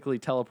basically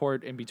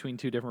teleport in between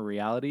two different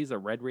realities, a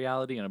red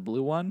reality and a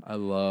blue one. I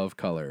love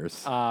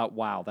colors.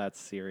 Wow, that's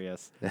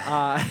serious.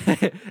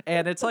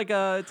 And it's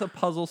a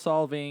puzzle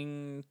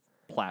solving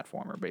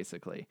platformer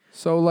basically.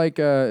 So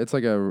it's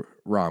like a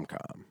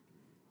rom-com.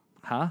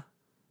 Huh?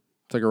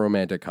 It's like a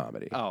romantic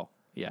comedy. Oh,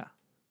 yeah.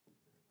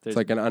 It's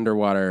like an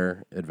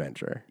underwater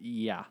adventure.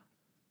 Yeah.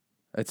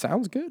 It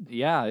sounds good.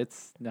 Yeah,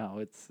 it's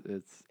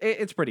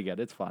pretty good.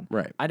 It's fun.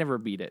 Right. I never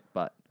beat it,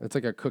 but it's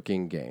like a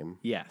cooking game.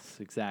 Yes,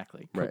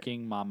 exactly. Right.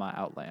 Cooking Mama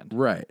Outland.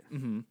 Right.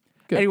 Mm-hmm.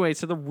 Good. Anyway,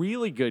 so the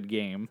really good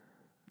game,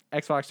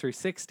 Xbox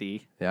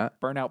 360, yeah,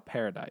 Burnout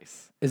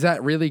Paradise. Is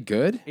that really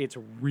good? It's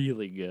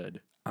really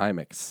good. I'm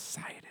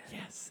excited.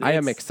 Yes, I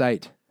am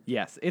excited.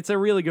 Yes, it's a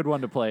really good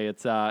one to play.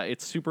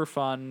 It's super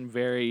fun.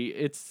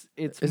 Is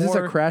this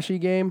a crashy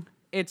game?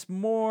 It's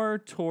more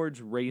towards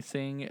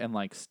racing and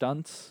like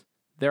stunts.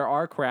 There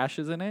are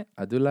crashes in it.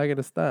 I do like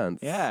the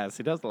stunts. Yes,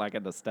 he does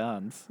like the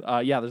stunts.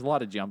 Yeah, there's a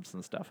lot of jumps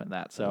and stuff in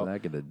that. So I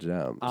like the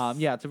jumps.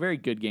 Yeah, it's a very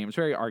good game. It's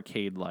very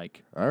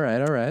arcade-like. All right.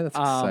 That's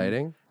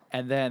exciting.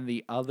 And then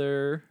the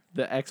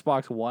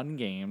Xbox One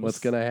games. What's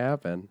gonna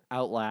happen?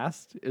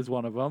 Outlast is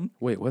one of them.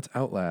 Wait, what's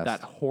Outlast?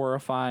 That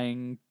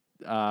horrifying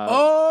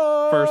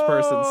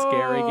first-person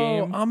scary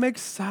game. I'm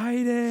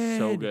excited.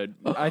 So good.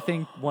 I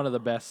think one of the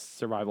best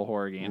survival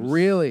horror games.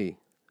 Really?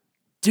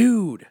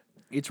 Dude.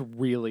 It's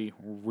really,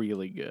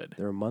 really good.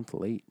 They're a month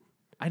late.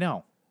 I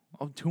know.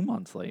 Oh, 2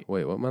 months late.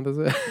 Wait, what month is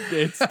it?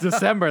 It's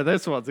December.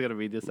 This one's going to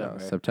be December.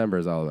 No, September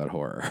is all about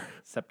horror.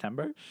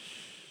 September?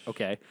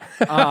 Okay.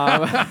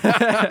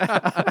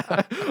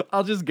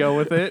 I'll just go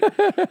with it.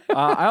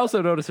 I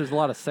also noticed there's a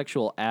lot of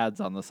sexual ads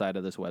on the side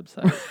of this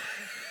website.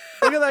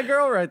 Look at that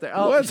girl right there.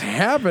 Oh, what's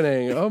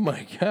happening? Oh,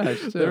 my gosh.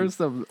 There's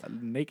some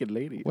naked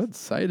ladies. What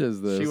site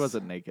is this? She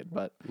wasn't naked,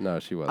 but... No,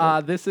 she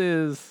wasn't. This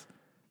is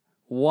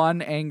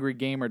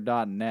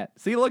oneangrygamer.net.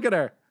 See, look at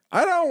her.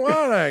 I don't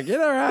want to. Get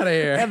her out of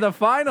here. And the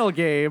final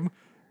game,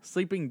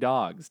 Sleeping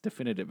Dogs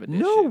Definitive Edition.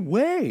 No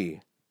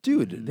way.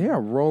 Dude, they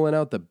are rolling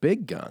out the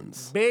big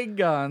guns. Big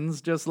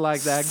guns, just like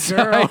that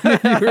girl.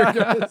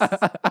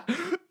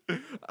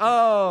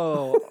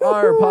 Oh,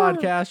 our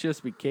podcast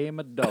just became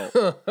adult.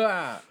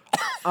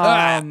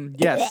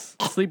 Yes,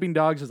 Sleeping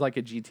Dogs is like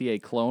a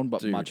GTA clone,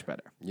 but much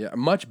better. Yeah,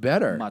 much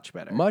better. Much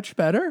better. Much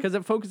better? Because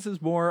it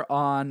focuses more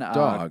on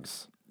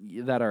dogs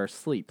that are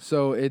asleep.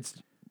 So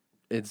it's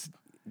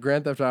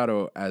Grand Theft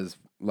Auto as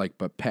like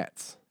but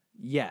pets.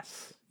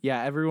 Yes.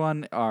 Yeah,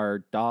 everyone are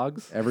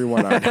dogs.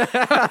 Everyone are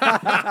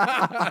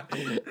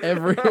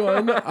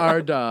everyone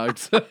are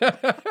dogs.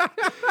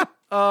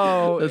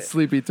 Oh, that's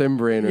Sleepy Tim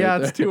Brain. Yeah, right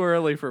it's there. too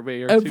early for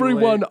me.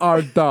 Everyone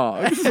are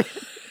dogs.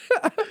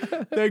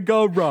 They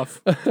go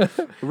rough.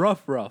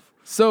 rough.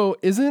 So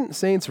isn't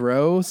Saints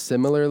Row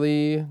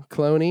similarly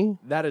cloney?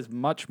 That is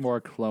much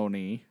more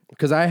cloney.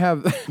 Because I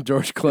have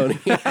George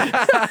Clooney.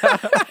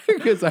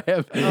 Because I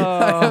have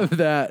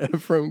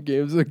that from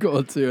Games of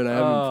Gold too, and I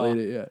haven't played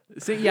it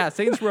yet.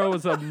 Saints Row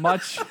is a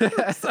much.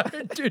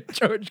 Sorry, dude,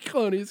 George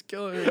Clooney's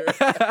killing me.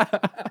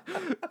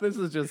 This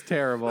is just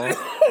terrible.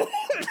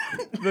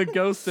 The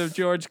ghost of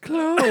George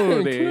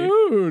Clooney.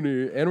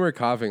 Clooney. And we're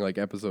coughing like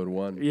episode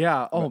 1.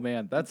 Yeah. Oh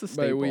man, that's a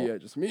staple. By we, I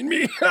just mean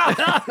me.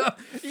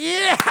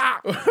 Yeah.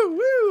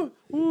 Woo.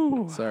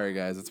 Woo. Sorry,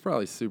 guys. It's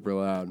probably super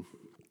loud.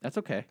 That's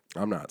okay.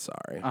 I'm not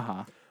sorry.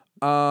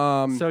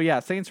 So yeah,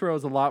 Saints Row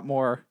is a lot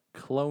more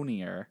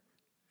clonier,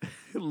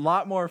 a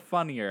lot more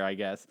funnier, I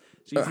guess.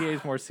 GTA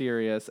is more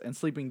serious, and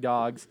Sleeping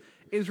Dogs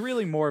is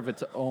really more of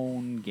its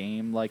own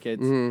game. Like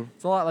it's a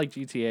lot like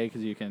GTA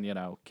because you can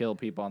kill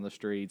people on the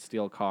street,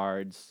 steal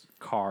cars,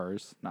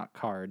 not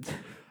cards.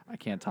 I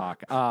can't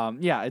talk.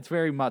 Yeah, it's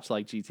very much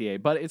like GTA,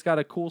 but it's got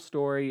a cool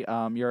story.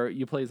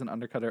 You play as an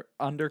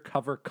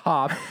undercover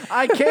cop.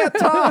 I can't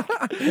talk.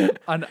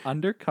 An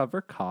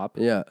undercover cop.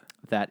 Yeah.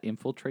 That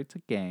infiltrates a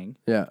gang.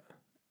 Yeah.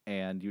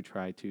 And you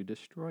try to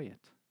destroy it.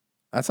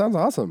 That sounds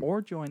awesome.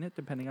 Or join it,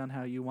 depending on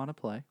how you want to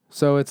play.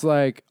 So it's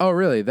like, oh,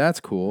 really? That's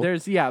cool.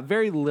 There's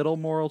very little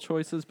moral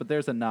choices, but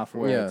there's enough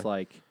where it's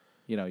like,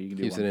 you can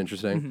do. Keeps one. it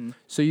interesting.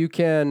 So you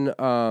can,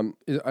 I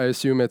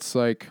assume it's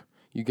like.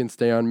 You can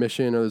stay on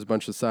mission, or there's a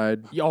bunch of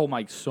side. Oh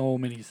my, so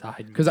many side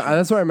missions. Because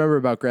that's what I remember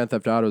about Grand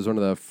Theft Auto. It was one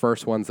of the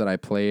first ones that I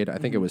played. I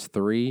think it was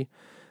 3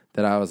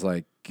 that I was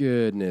like,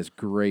 goodness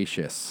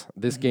gracious,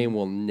 this game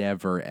will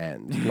never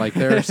end. Like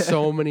there are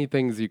so many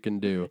things you can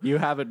do. You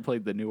haven't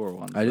played the newer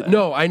ones.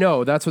 No, I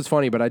know. That's what's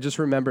funny. But I just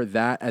remember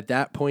that at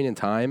that point in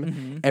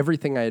time,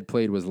 everything I had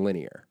played was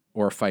linear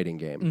or a fighting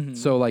game.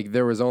 So like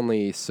there was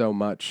only so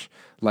much.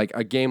 Like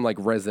a game like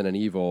Resident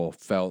Evil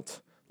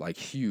felt like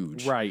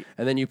huge. Right.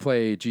 And then you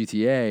play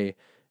GTA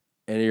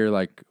and you're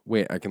like,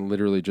 wait, I can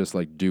literally just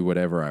like do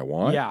whatever I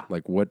want? Yeah.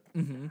 Like what,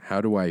 how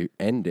do I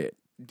end it?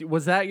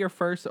 Was that your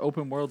first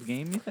open world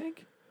game, you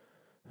think?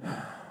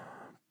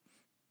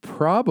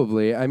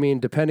 Probably. I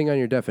mean, depending on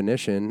your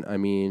definition, I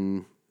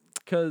mean.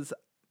 Because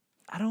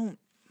I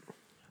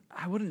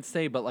wouldn't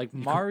say, but like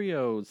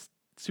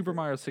Super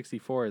Mario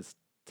 64 is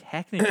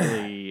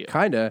technically.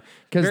 Kinda.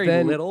 Very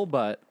then, little,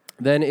 but.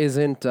 Then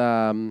isn't.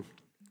 Shadow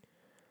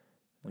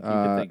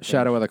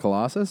of the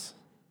Colossus?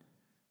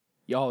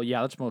 Oh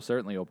yeah, that's most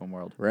certainly open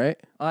world, right?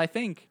 I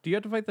think. Do you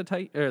have to fight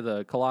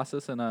the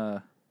Colossus in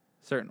a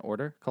certain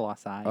order?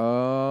 Colossi.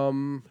 I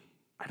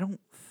don't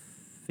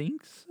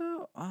think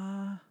so.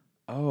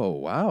 Oh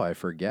wow, I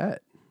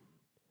forget.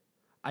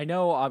 I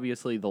know,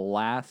 obviously, the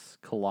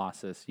last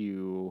Colossus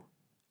you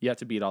have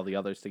to beat all the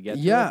others to get.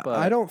 Yeah, to it, but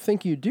I don't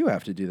think you do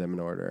have to do them in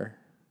order.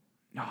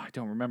 No, I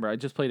don't remember. I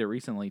just played it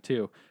recently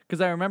too,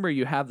 because I remember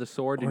you have the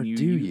sword and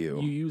you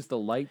use the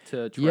light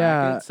to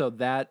track it. So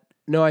that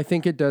no, I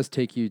think it does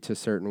take you to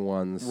certain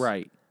ones,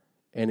 right?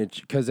 And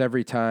because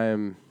every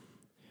time,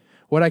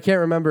 what I can't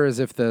remember is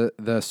if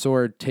the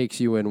sword takes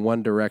you in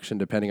one direction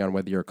depending on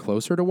whether you're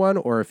closer to one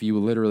or if you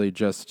literally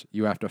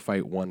you have to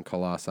fight one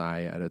colossi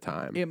at a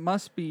time. It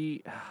must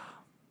be.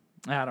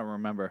 I don't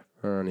remember.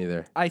 I don't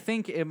either. I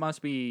think it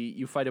must be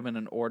you fight them in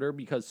an order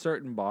because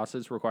certain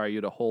bosses require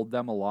you to hold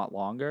them a lot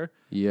longer.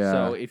 Yeah.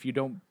 So if you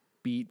don't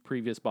beat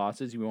previous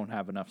bosses, you won't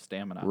have enough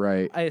stamina.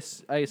 Right. I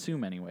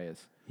assume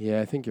anyways. Yeah,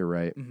 I think you're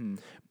right.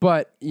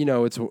 But,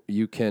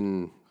 you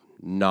can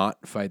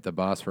not fight the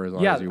boss for as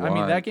long as you want. I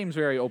mean, that game's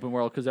very open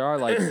world because there are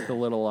like the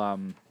little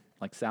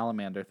like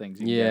salamander things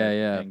you can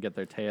get and get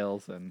their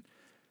tails.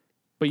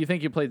 But you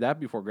think you played that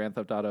before Grand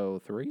Theft Auto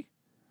 3?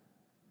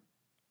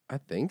 I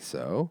think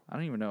so. I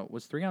don't even know.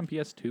 Was 3 on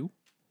PS2?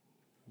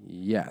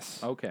 Yes.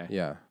 Okay.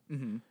 Yeah.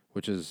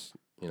 Which is,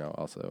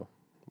 also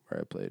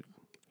where I played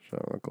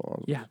Shadow of the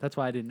Colossus. Yeah, that's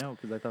why I didn't know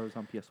because I thought it was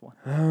on PS1.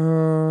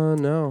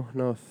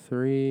 No,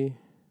 3.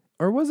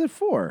 Or was it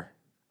 4?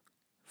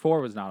 4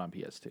 was not on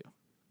PS2.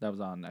 That was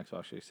on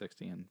Xbox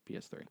 360 and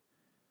PS3.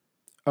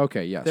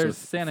 Okay, yeah. There's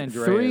so San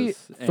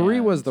Andreas. 3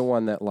 was the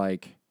one that,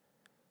 like,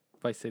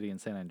 Vice City and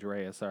San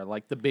Andreas are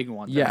like the big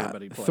ones that Yeah,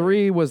 everybody played.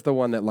 3 was the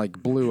one that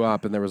like blew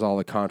up, and there was all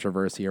the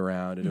controversy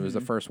around, and it was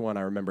the first one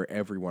I remember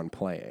everyone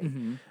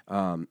playing,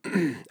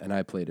 and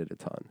I played it a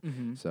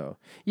ton. So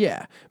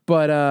yeah,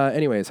 but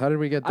anyways, how did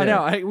we get there?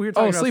 I know we were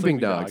talking about Sleeping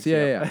Dogs.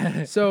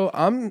 Yeah. So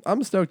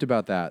I'm stoked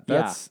about that.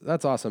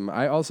 That's awesome.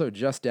 I also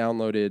just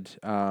downloaded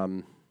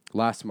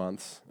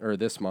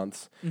this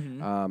month's.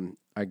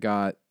 I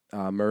got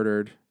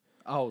Murdered.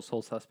 Oh,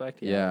 Sole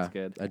Suspect? Yeah, that's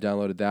good. I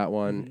downloaded that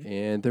one,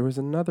 and there was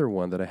another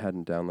one that I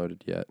hadn't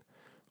downloaded yet.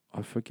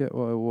 I forget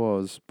what it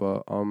was,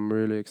 but I'm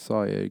really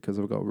excited because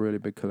I've got a really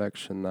big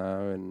collection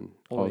now, and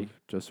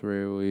I've just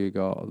really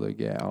got the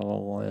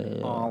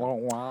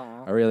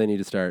I really need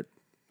to start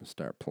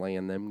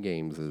playing them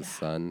games,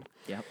 son.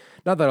 Yep.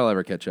 Not that I'll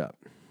ever catch up.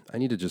 I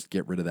need to just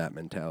get rid of that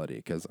mentality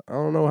because I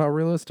don't know how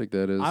realistic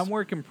that is. I'm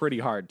working pretty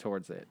hard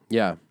towards it.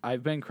 Yeah.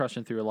 I've been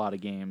crushing through a lot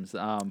of games,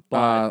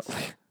 but...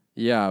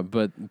 yeah,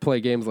 but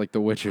play games like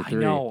The Witcher 3.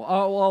 I know.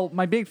 Oh, well,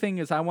 my big thing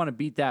is I want to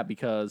beat that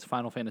because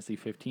Final Fantasy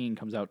 15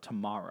 comes out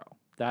tomorrow.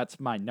 That's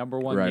my number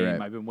one game.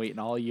 Right. I've been waiting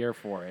all year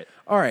for it.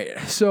 All right.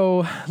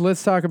 So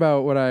let's talk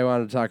about what I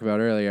wanted to talk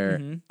about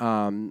earlier.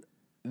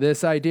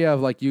 This idea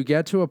of like you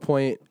get to a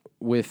point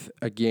with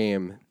a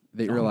game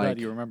that you're like... I'm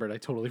glad you remembered. I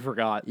totally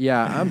forgot.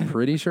 Yeah, I'm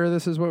pretty sure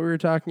this is what we were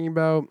talking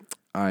about.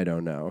 I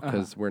don't know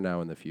because we're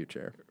now in the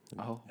future.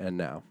 Oh. And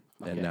now.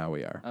 Okay. And now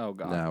we are. Oh,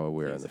 God. Now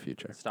we're in the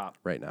future. Stop.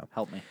 Right now.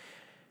 Help me.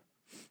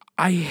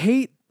 I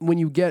hate when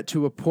you get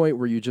to a point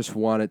where you just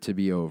want it to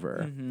be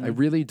over. I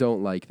really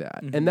don't like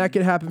that. And that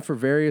can happen for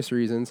various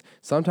reasons.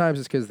 Sometimes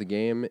it's because the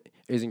game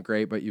isn't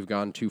great, but you've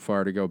gone too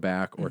far to go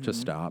back or to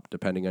stop,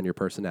 depending on your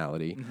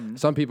personality.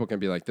 Some people can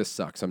be like, this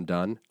sucks, I'm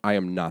done. I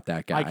am not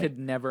that guy. I could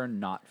never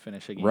not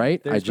finish a game.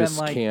 Right? I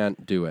just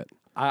can't do it.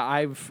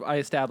 I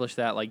established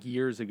that like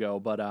years ago,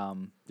 but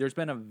there's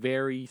been a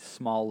very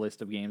small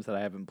list of games that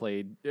I haven't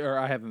played or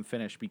I haven't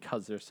finished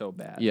because they're so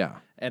bad. Yeah,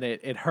 and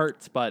it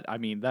hurts, but I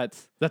mean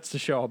that's to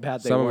show how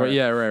bad they were.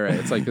 Yeah, right.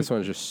 It's like this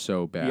one's just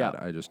so bad. Yeah.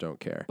 I just don't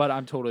care. But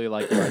I'm totally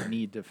like I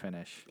need to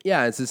finish.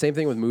 Yeah, it's the same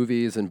thing with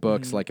movies and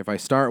books. Like if I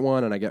start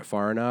one and I get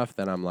far enough,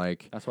 then I'm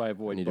like, that's why I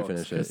avoid. I need books,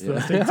 to finish it.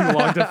 Those take too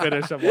long to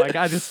finish. I'm like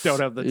I just don't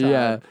have the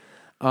time.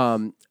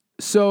 Yeah.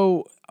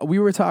 So we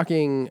were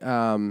talking.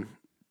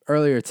 Much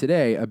earlier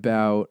today,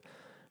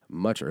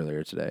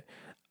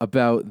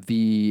 about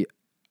the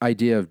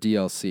idea of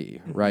DLC,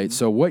 right?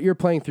 So what you're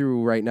playing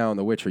through right now in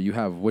The Witcher, you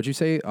have, what'd you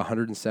say,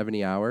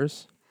 170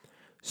 hours?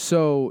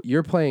 So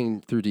you're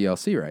playing through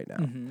DLC right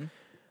now.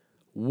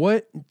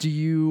 What do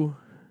you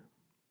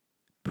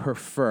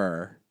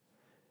prefer?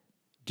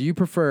 Do you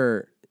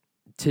prefer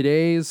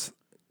today's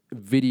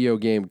video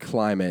game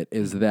climate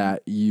is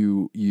that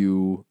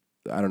you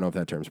I don't know if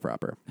that term's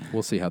proper.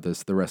 We'll see how the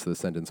rest of the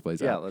sentence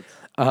plays out. Let's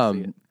see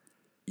it.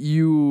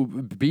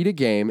 You beat a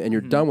game and you're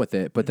done with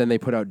it, but then they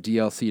put out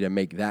DLC to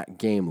make that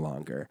game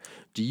longer.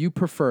 Do you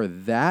prefer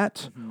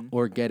that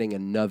or getting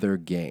another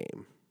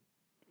game?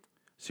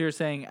 So you're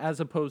saying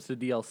as opposed to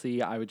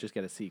DLC, I would just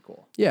get a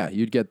sequel? Yeah,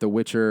 you'd get The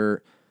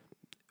Witcher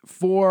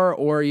 4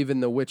 or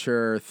even The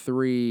Witcher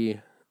 3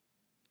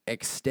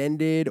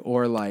 extended,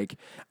 or like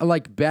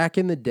back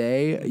in the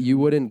day you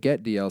wouldn't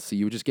get DLC,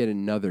 you would just get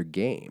another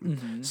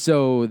game.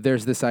 So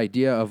there's this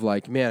idea of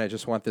like, man, I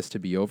just want this to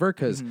be over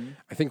because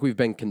I think we've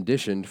been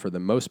conditioned for the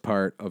most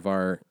part of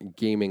our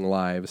gaming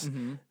lives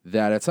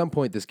that at some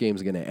point this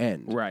game's going to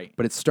end. Right.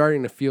 But it's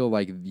starting to feel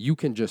like you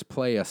can just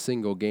play a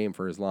single game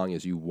for as long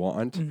as you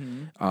want,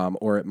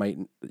 or it might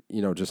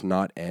just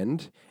not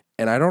end.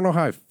 And I don't know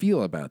how I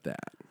feel about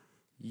that.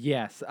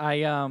 Yes,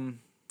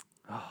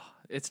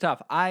 it's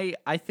tough. I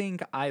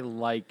think I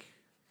like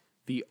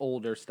the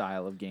older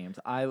style of games.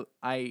 I'm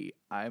I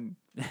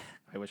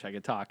wish I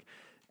could talk.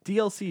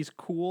 DLC's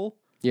cool.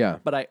 Yeah.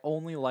 But I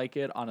only like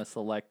it on a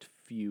select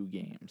few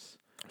games.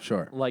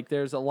 Sure. Like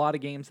there's a lot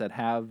of games that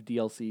have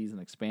DLCs and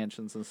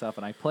expansions and stuff,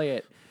 and I play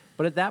it.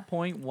 But at that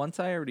point, once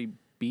I already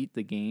beat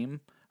the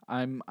game,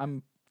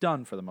 I'm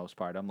done for the most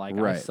part. I'm like,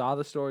 I saw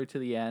the story to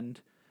the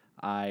end.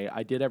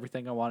 I did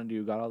everything I wanted to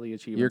do, got all the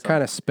achievements. You're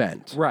kind of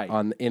spent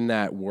in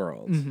that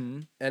world.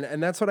 Mm-hmm.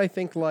 And that's what I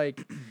think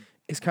like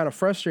is kind of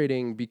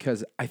frustrating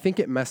because I think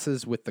it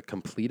messes with the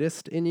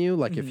completist in you.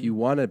 Like if you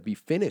want to be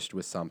finished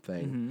with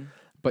something,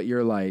 but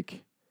you're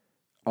like,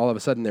 all of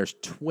a sudden there's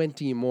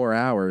 20 more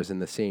hours in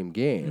the same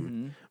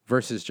game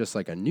versus just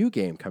like a new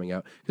game coming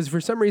out. Because for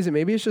some reason,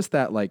 maybe it's just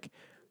that like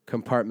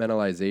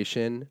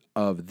compartmentalization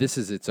of this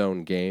is its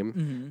own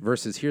game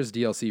versus here's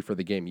DLC for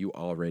the game you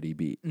already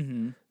beat.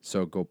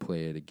 So go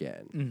play it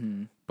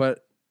again.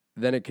 But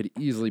then it could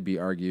easily be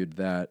argued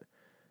that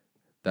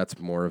that's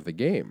more of the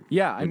game.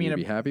 Yeah, I mean, you'd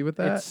be happy with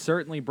that? It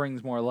certainly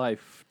brings more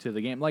life to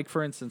the game. Like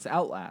for instance,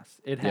 Outlast,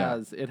 it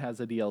has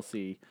a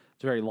DLC.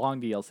 It's a very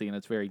long DLC and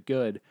it's very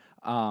good.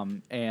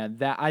 And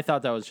that I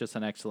thought that was just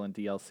an excellent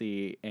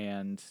DLC.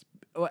 And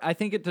I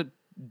think it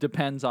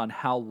depends on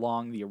how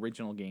long the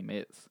original game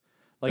is.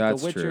 Like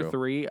That's The Witcher true.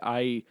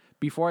 3,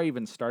 before I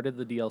even started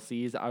the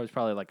DLCs, I was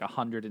probably like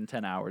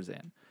 110 hours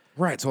in.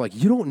 Right, so like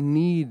you don't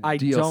need I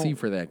DLC don't-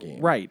 for that game.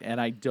 Right, and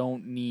I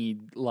don't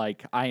need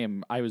like I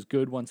was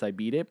good once I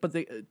beat it, but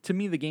to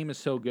me the game is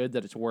so good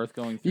that it's worth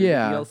going through the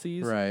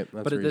DLCs. Right.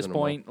 That's But at this reasonable.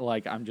 point,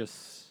 like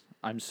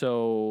I'm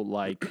so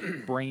like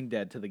brain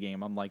dead to the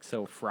game. I'm like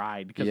so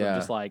fried because I'm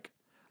just like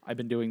I've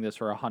been doing this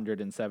for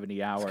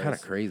 170 hours. It's kind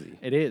of crazy.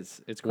 It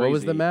is. It's crazy. What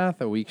was the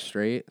math? A week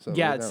straight?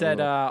 Yeah, like it said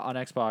little... on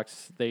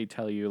Xbox they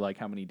tell you like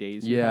how many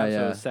days you have.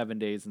 So 7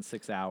 days and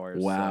 6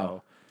 hours. Wow.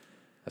 So,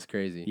 that's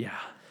crazy. yeah.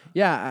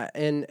 Yeah,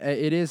 and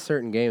it is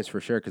certain games for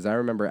sure, because I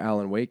remember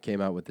Alan Wake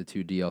came out with the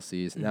 2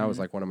 DLCs, and that was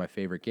like one of my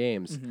favorite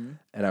games,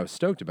 and I was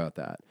stoked about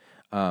that.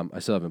 I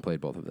still haven't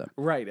played both of them.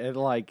 Right, and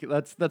like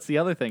that's the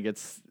other thing.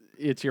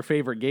 It's your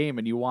favorite game,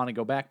 and you want to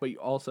go back, but you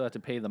also have to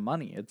pay the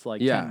money. It's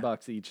like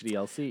 $10 each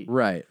DLC.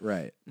 Right.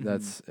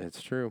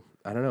 It's true.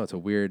 I don't know. It's a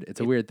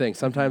weird thing.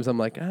 Sometimes I'm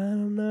like, I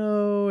don't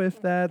know if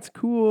that's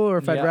cool, or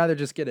if I'd rather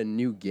just get a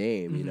new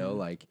game. You know,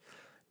 like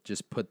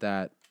just put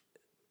that.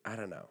 I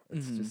don't know.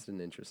 It's just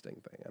an interesting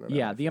thing. I don't know.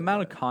 Yeah, the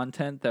amount of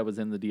content that was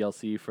in the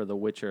DLC for The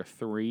Witcher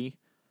 3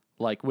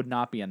 like would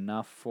not be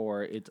enough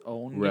for its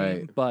own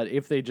game. But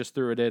if they just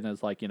threw it in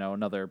as like,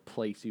 another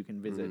place you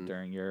can visit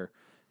during your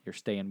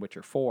stay in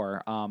Witcher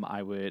 4,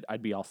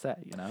 I'd be all set,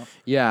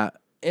 Yeah.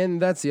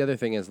 And that's the other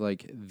thing is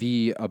like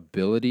the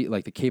ability,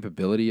 like the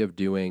capability of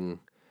doing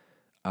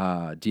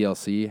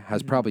DLC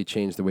has probably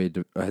changed the way,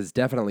 has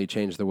definitely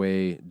changed the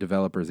way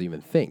developers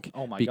even think.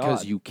 Oh my God.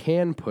 Because you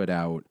can put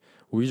out,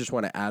 we just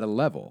want to add a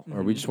level,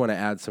 or we just want to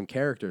add some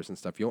characters and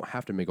stuff. You don't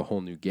have to make a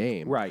whole new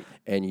game, right?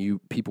 And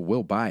people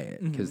will buy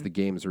it because the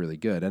game's really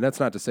good. And that's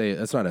not to say I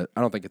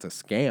don't think it's a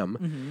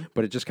scam,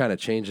 but it just kind of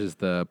changes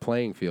the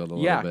playing field a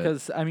little bit. Yeah,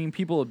 because I mean,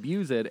 people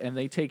abuse it and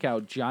they take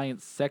out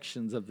giant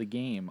sections of the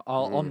game.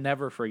 I'll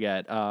never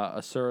forget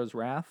Asura's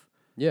Wrath.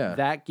 Yeah,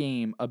 that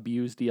game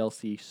abused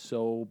DLC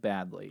so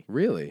badly.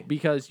 Really?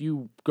 Because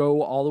you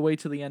go all the way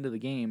to the end of the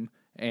game.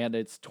 And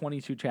it's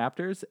 22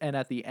 chapters, and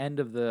at the end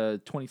of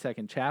the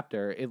 22nd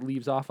chapter, it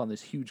leaves off on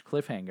this huge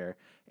cliffhanger,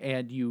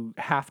 and you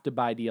have to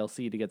buy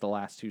DLC to get the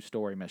last 2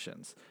 story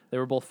missions. They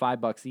were both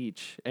 $5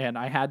 each, and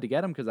I had to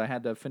get them because I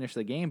had to finish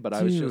the game, but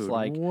I was just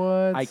like,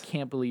 what? I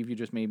can't believe you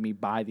just made me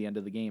buy the end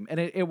of the game. And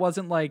it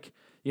wasn't like,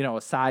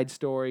 a side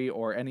story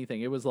or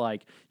anything. It was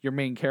like your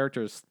main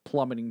character's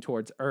plummeting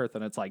towards Earth,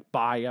 and it's like,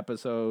 buy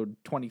episode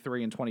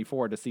 23 and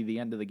 24 to see the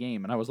end of the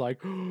game. And I was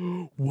like,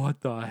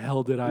 what the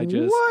hell did I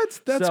just...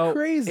 What? That's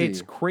crazy.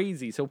 It's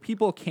crazy. So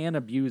people can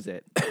abuse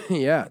it.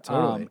 Yeah,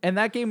 totally. And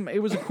that game, it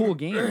was a cool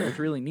game. It was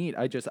really neat.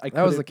 That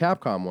was the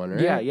Capcom one,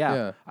 right?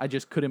 Yeah. I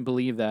just couldn't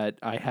believe that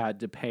I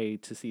had to pay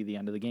to see the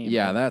end of the game.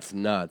 Yeah, that's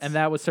nuts. And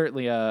that was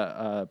certainly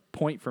a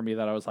point for me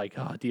that I was like,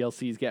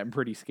 DLC is getting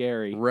pretty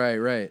scary.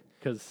 Right.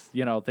 Because,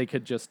 they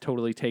could just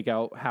totally take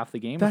out half the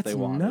game that's if they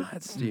wanted. That's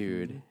nuts,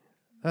 dude.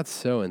 That's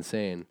so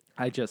insane.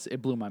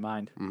 It blew my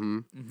mind.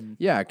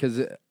 Yeah,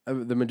 because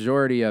the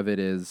majority of it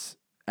is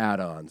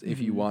add-ons.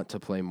 If you want to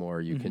play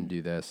more, you can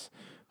do this.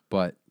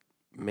 But,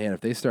 man,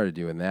 if they started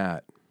doing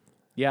that...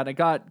 Yeah, and it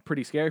got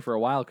pretty scary for a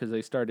while because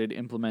they started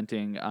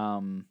implementing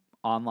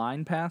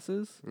online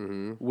passes,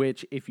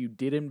 which if you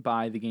didn't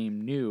buy the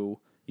game new,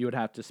 you would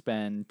have to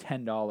spend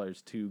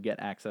 $10 to get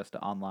access to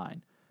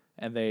online.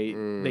 And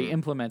they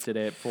implemented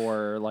it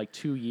for like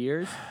 2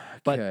 years,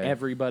 but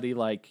everybody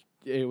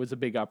it was a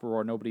big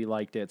uproar. Nobody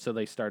liked it, so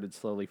they started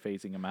slowly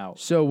phasing them out.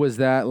 So was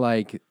that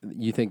like,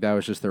 you think that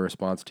was just the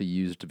response to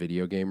used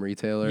video game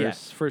retailers?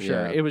 Yes, for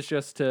sure. Yeah. It was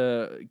just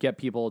to get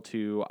people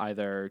to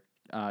either...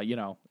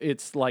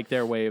 it's like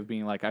their way of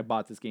being like, I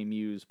bought this game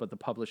used, but the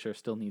publisher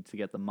still needs to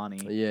get the money.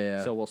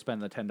 Yeah. So we'll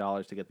spend the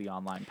 $10 to get the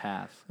online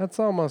pass. That's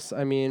almost,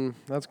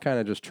 that's kind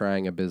of just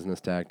trying a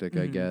business tactic,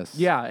 I guess.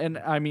 Yeah, and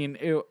I mean,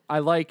 I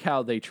like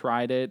how they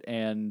tried it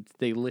and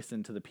they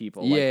listened to the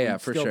people. Yeah,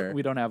 for sure.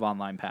 We don't have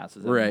online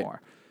passes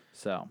anymore.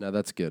 So. No,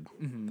 that's good.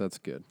 That's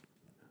good.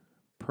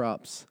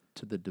 Props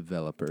to the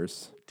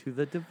developers. So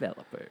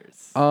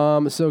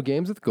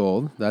games with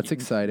gold. That's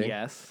exciting.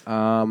 Yes.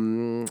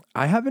 I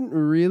haven't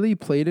really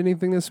played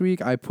anything this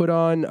week. I put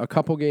on a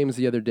couple games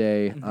the other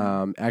day.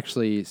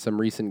 Actually,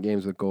 some recent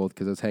games with gold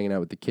because I was hanging out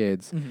with the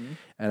kids,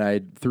 and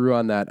I threw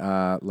on that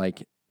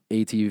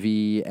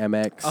ATV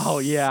MX. Oh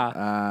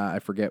yeah. I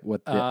forget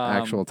what the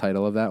actual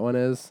title of that one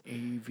is.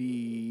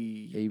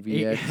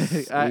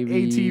 AVX.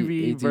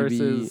 ATV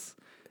versus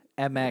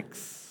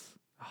MX.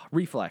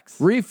 Reflex.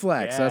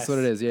 Yes. That's what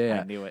it is. Yeah.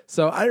 I knew it.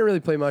 So I didn't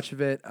really play much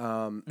of it,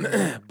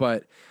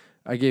 but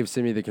I gave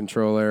Simi the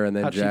controller, and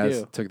then How'd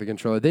Jazz took the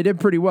controller. They did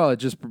pretty well. It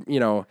just,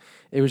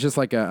 it was just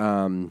like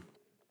a,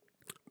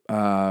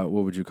 what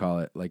would you call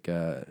it? Like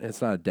it's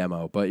not a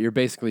demo, but you're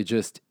basically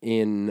just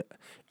in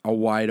a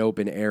wide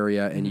open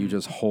area, and you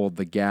just hold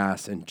the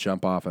gas and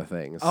jump off of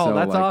things. Oh, so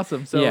that's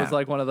awesome. So yeah. it's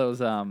like one of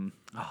those, I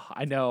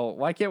know.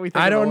 Why can't we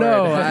think I of don't the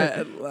know.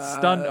 word?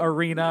 Stunt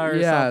arena or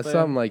something. Yeah,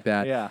 something like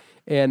that. Yeah.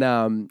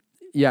 And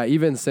yeah,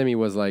 even Simi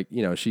was like,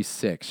 she's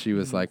 6. She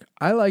was like,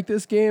 I like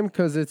this game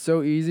because it's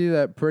so easy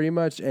that pretty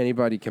much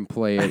anybody can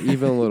play it,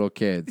 even little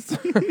kids.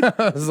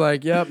 I was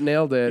like, yep,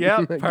 nailed it.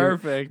 Yep,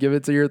 perfect. Give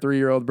it to your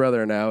 3-year-old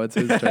brother now. It's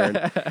his turn.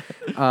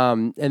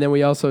 And then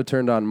we also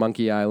turned on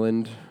Monkey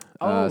Island,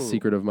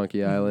 Secret of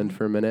Monkey Island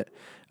for a minute.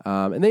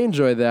 And they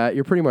enjoy that.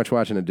 You're pretty much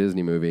watching a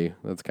Disney movie.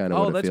 That's kind of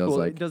what it feels cool.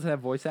 like. It doesn't have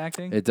voice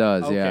acting? It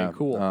does, okay, yeah.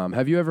 Cool.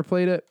 Have you ever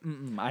played it?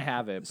 I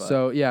haven't. But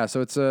So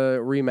it's a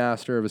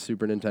remaster of a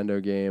Super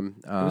Nintendo game.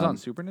 it was on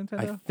Super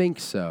Nintendo? I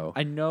think so.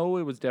 I know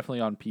it was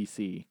definitely on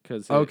PC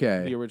because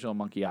the original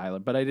Monkey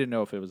Island, but I didn't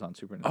know if it was on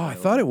Super Nintendo. Oh, I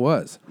thought it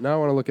was. Now I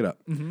want to look it up.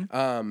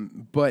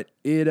 But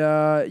it,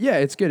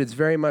 it's good. It's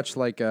very much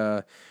like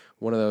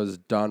one of those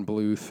Don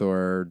Bluth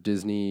or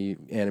Disney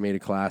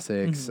animated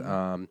classics.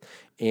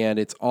 And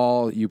it's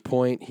all you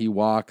point, he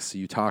walks,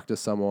 you talk to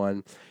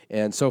someone.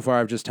 And so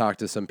far I've just talked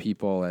to some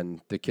people and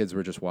the kids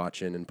were just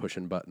watching and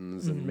pushing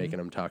buttons and making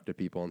them talk to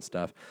people and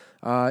stuff.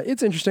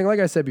 It's interesting. Like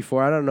I said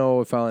before, I don't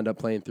know if I'll end up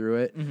playing through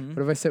it,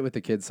 but if I sit with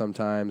the kids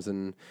sometimes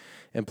and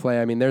play,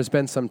 I mean, there's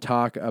been some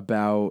talk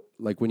about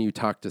like when you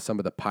talk to some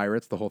of the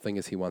pirates, the whole thing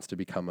is he wants to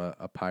become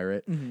a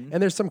pirate. And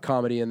there's some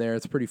comedy in there.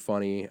 It's pretty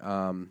funny.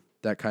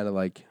 That kind of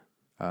like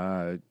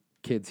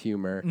kids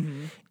humor.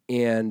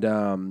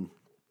 And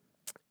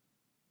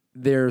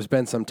there's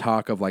been some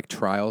talk of like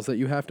trials that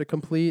you have to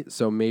complete.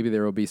 So maybe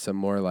there will be some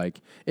more like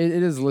it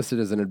is listed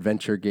as an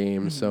adventure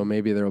game. So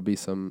maybe there will be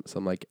some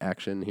like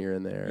action here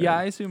and there. Yeah,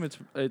 I assume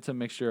it's a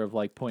mixture of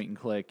like point and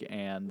click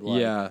and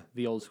like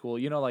the old school.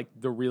 You know, like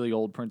the really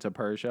old Prince of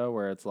Persia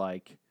where it's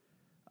like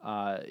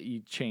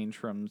you change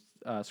from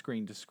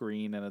screen to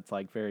screen and it's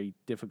like very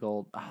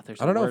difficult. I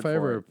don't know if I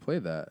ever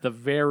played that. The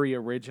very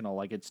original,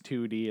 like it's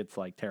 2D. It's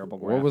like terrible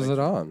graphics. What was it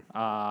on?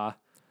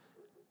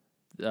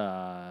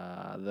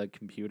 The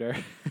computer.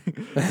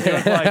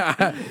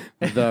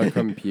 The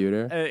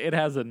computer. It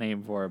has a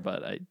name for it,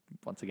 but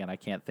once again I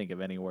can't think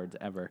of any words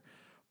ever.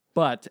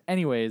 But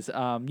anyways,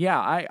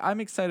 I'm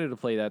excited to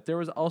play that. There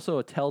was also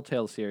a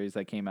Telltale series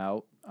that came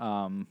out,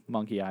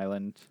 Monkey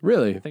Island.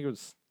 Really? I think it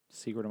was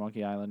Secret of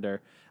Monkey Island,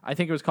 or I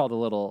think it was called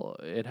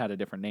it had a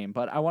different name,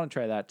 but I want to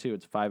try that too.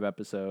 It's a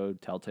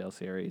 5-episode Telltale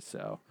series,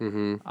 so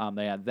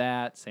they had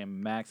that,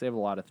 Sam Max, they have a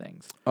lot of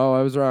things. Oh,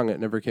 I was wrong. It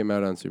never came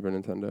out on Super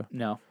Nintendo.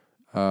 No.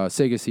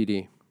 Sega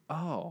CD.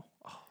 Oh,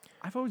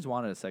 I've always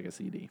wanted a Sega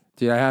CD.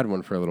 Dude, I had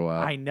one for a little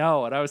while. I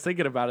know, and I was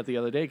thinking about it the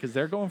other day because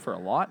they're going for a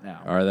lot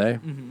now. Are they?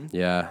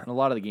 Yeah. And a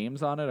lot of the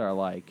games on it are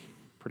like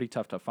pretty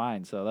tough to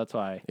find, so that's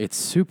why. It's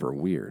super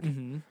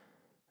weird.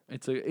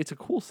 It's a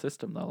cool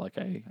system though. Like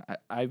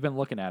I've been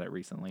looking at it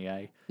recently.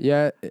 I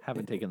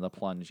haven't taken the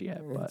plunge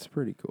yet, but it's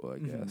pretty cool, I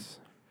guess.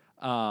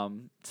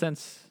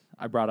 Since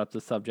I brought up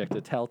the subject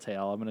of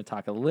Telltale, I'm going to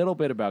talk a little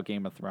bit about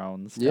Game of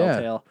Thrones.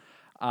 Yeah. Telltale.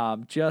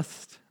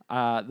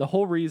 The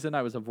whole reason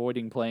I was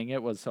avoiding playing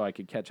it was so I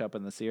could catch up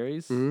in the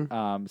series. So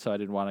I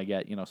didn't want to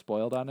get,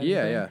 spoiled on it.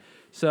 Yeah.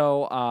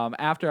 So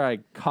after I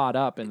caught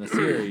up in the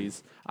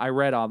series, I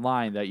read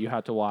online that you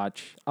have to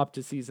watch up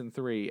to season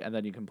 3 and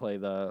then you can play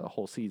the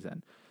whole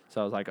season. So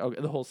I was like, okay,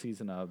 the whole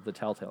season of the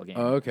Telltale game.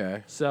 Oh,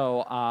 okay.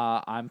 So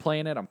I'm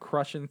playing it. I'm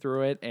crushing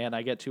through it. And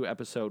I get to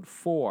episode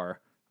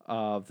 4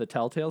 of the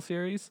Telltale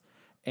series.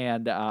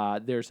 And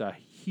there's a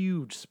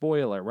huge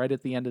spoiler right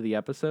at the end of the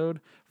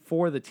episode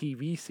for the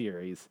TV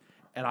series.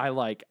 And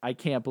I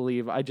can't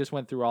believe I just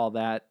went through all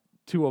that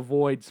to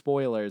avoid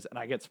spoilers, and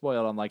I get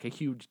spoiled on like a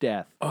huge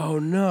death. Oh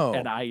no.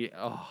 And I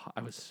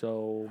was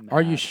so mad.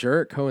 Are you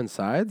sure it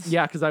coincides?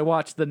 Yeah, because I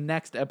watched the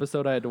next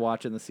episode I had to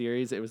watch in the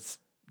series. It was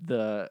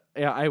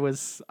I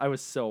was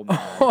so mad.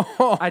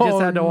 I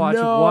just had to watch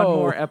one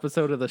more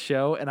episode of the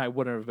show and I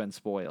wouldn't have been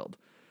spoiled.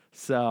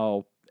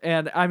 So,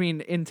 and I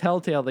mean, in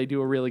Telltale, they do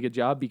a really good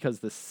job because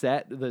the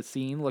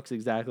scene looks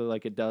exactly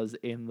like it does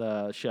in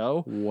the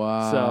show.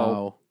 Wow.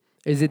 So,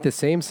 is it the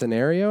same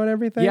scenario and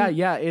everything?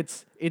 Yeah.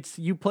 It's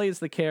you play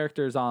as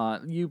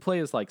you play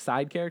as like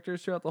side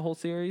characters throughout the whole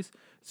series.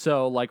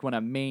 So like when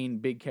a main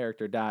big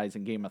character dies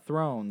in Game of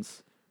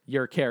Thrones,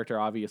 your character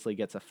obviously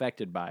gets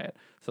affected by it.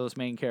 So this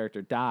main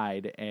character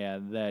died,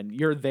 and then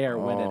you're there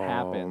when it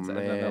happens. Man.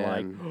 And then they're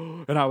like,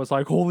 and I was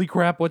like, holy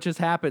crap, what just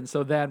happened?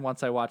 So then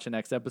once I watch the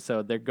next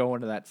episode, they're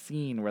going to that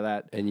scene where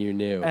that. And you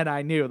knew. And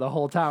I knew the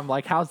whole time,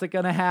 like, how's it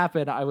going to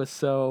happen? I was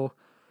so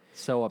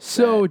upset.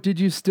 So did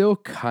you still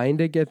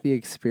kind of get the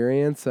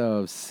experience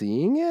of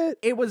seeing it?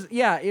 It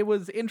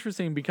was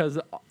interesting because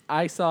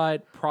I saw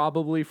it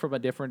probably from a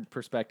different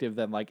perspective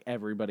than like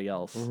everybody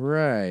else.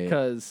 Right.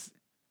 Because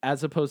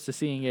as opposed to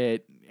seeing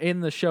it in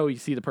the show, you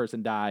see the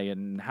person die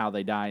and how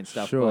they die and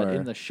stuff. Sure. But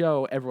in the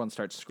show, everyone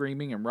starts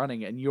screaming and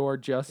running, and you're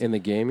just in the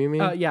game. You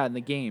mean? Yeah, in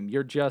the game,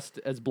 you're just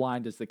as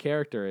blind as the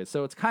character is.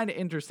 So it's kind of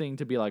interesting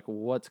to be like,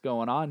 what's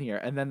going on here?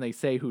 And then they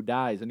say who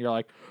dies, and you're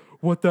like,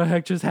 what the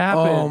heck just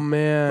happened? Oh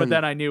man! But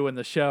then I knew in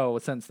the show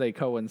since they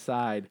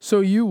coincide.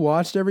 So you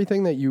watched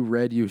everything that you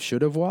read you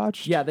should have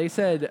watched? Yeah, they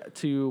said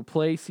to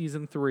play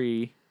season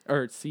 3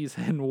 or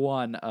season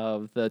 1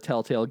 of the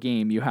Telltale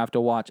game, you have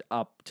to watch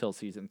up till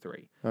season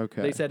 3.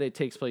 Okay. They said it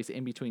takes place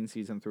in between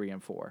season 3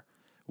 and 4,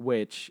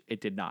 which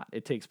it did not.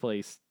 It takes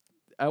place,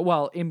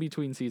 in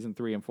between season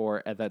 3 and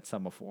 4, and that's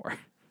some of 4.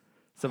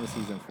 Some of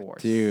season 4.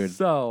 Dude,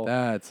 so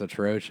that's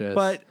atrocious.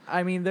 But,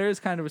 I mean, there is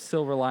kind of a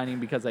silver lining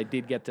because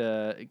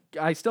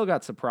I still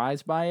got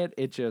surprised by it.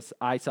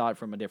 I saw it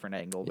from a different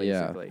angle,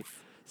 basically. Yeah.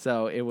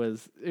 So it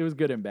was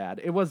good and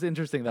bad. It was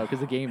interesting, though, because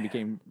the game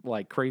became,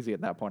 like, crazy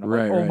at that point. I'm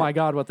like, oh, my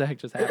God, what the heck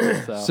just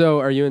happened? So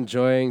are you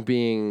enjoying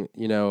being,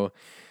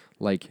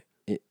 like,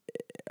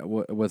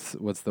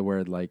 what's the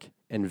word, like,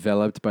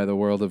 enveloped by the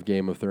world of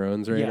Game of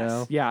Thrones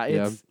now?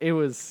 Yeah, it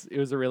was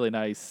a really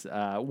nice.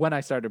 When I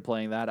started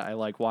playing that, I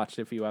watched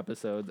a few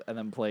episodes and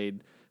then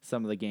played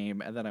some of the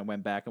game, and then I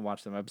went back and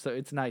watched some episodes.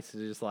 It's nice to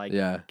just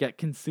get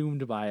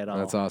consumed by it all.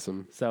 That's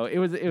awesome. So it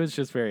was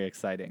just very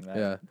exciting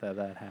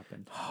that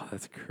happened. Oh,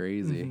 that's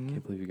crazy!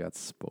 Can't believe you got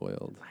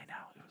spoiled. I know,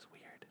 it was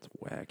weird. It's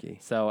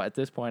wacky. So at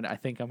this point, I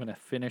think I'm gonna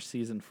finish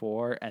season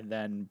 4 and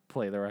then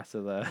play the rest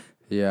of the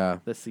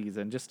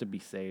season just to be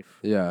safe.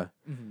 Yeah.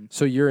 Mm-hmm.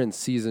 So you're in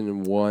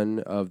season 1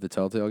 of the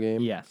Telltale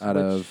game? Yes. Out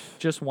of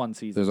just one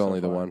season. There's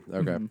only the one.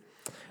 Okay.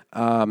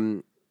 Mm-hmm.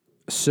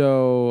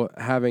 So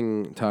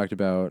having talked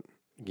about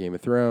Game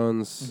of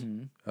Thrones,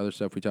 other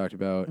stuff we talked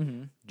about,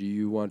 do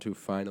you want to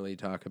finally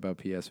talk about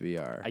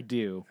PSVR? I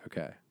do.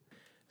 Okay.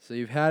 So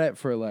you've had it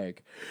for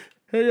like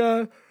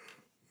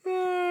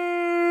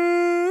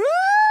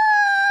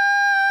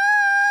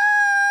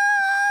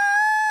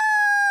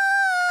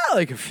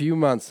like a few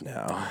months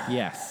now.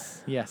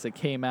 Yes, it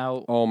came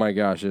out. Oh my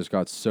gosh, I just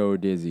got so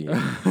dizzy.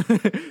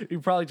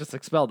 You probably just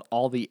expelled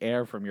all the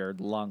air from your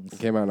lungs. It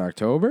came out in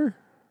October?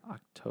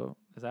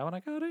 Is that when I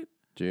got it?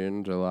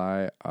 June,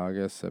 July,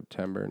 August,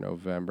 September,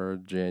 November,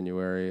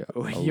 January.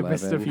 Oh, you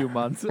missed a few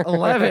months.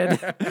 11.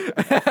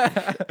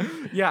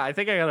 Yeah, I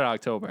think I got it in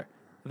October.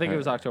 I think it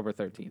was October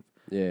 13th.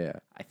 Yeah.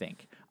 I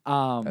think.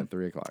 At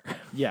 3 o'clock.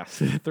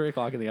 Yes, 3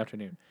 o'clock in the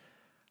afternoon.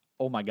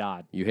 Oh my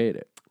God. You hate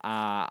it.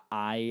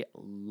 I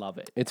love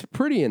it. It's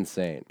pretty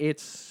insane.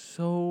 It's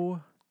so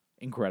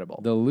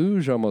incredible. The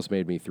luge almost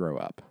made me throw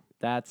up.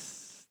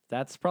 That's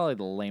probably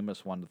the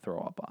lamest one to throw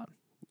up on.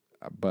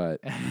 But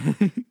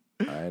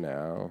I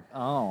know.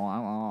 Oh, I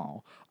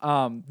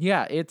know.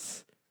 Yeah,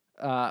 it's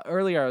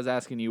earlier I was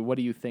asking you, what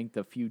do you think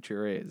the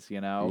future is,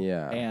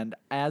 Yeah. And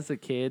as a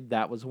kid,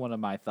 that was one of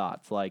my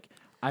thoughts. Like,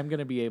 I'm going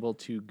to be able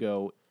to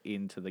go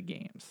into the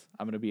games.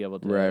 I'm going to be able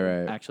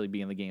to actually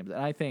be in the games. And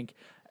I think,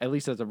 at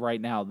least as of right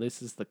now,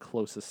 this is the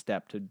closest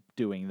step to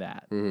doing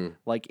that. Mm-hmm.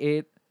 Like,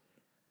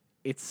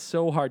 it's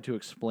so hard to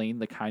explain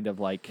the kind of,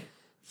 like,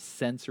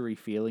 sensory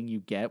feeling you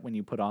get when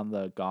you put on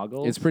the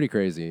goggles. It's pretty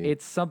crazy.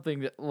 It's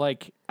something that,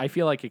 like, I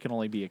feel like it can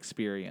only be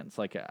experienced.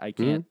 Like, I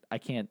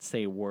can't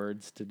say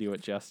words to do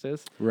it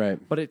justice. Right.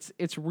 But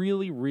it's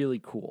really, really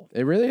cool.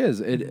 It really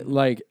is. It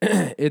like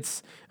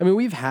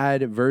we've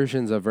had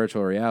versions of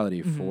virtual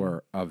reality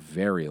for a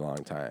very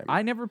long time.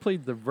 I never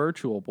played the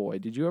Virtual Boy.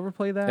 Did you ever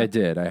play that? I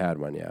did. I had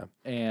one, yeah.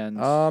 And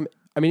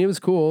it was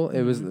cool.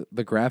 It was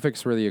the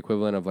graphics were the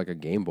equivalent of like a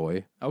Game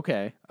Boy.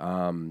 Okay.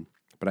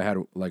 But I had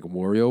like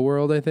Wario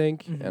World, I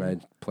think, and I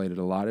played it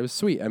a lot. It was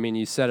sweet. I mean,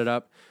 you set it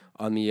up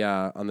on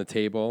the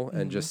table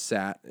and just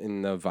sat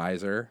in the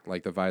visor.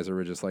 Like the visor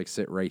would just like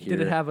sit right here.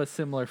 Did it have a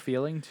similar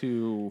feeling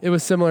to? It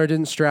was similar. It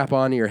didn't strap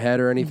onto your head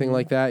or anything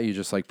like that. You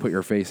just like put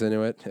your face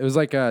into it. It was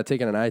like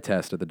taking an eye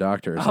test at the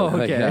doctor or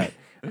something like that.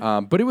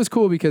 But it was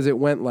cool because it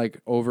went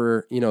like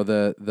over,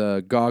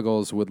 the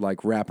goggles would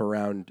like wrap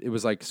around. It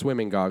was like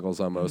swimming goggles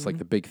almost, like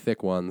the big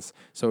thick ones.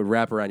 So it would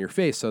wrap around your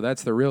face. So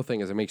that's the real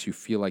thing, is it makes you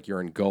feel like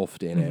you're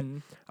engulfed in it.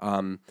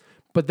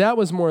 But that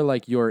was more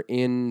like you're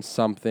in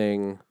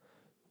something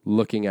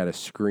looking at a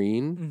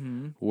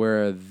screen,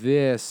 where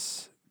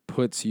this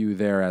puts you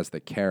there as the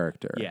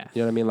character. Yes.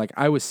 You know what I mean? Like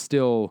I was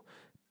still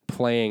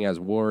playing as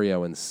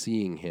Wario and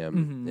seeing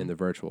him in the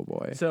Virtual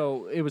Boy.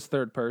 So it was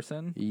third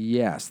person?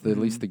 Yes, at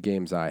least the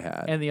games I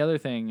had. And the other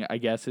thing, I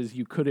guess, is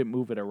you couldn't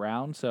move it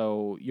around.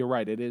 So you're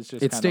right, it is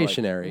just it's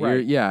stationary.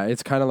 Like, right.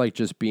 It's kind of like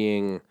just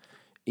being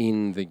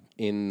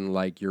in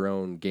like your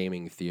own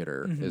gaming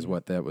theater is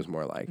what that was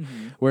more like.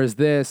 Whereas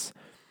this,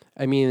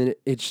 I mean,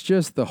 it's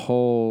just the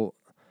whole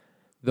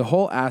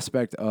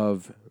aspect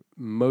of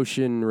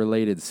motion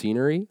related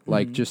scenery,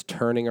 like just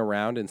turning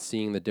around and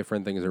seeing the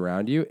different things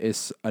around you,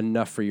 is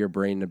enough for your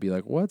brain to be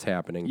like, what's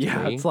happening to me?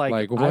 Yeah, it's like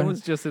I was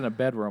just in a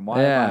bedroom.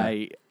 Why am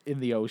I in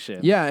the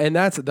ocean? Yeah, and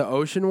that's the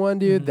ocean one,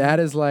 dude. That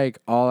is like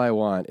all I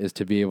want, is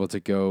to be able to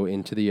go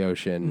into the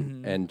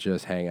ocean and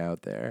just hang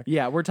out there.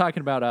 Yeah, we're talking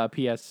about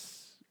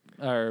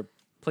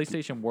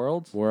PlayStation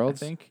Worlds, I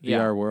think.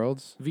 VR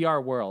Worlds?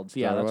 VR Worlds,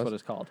 yeah, that's what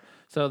it's called.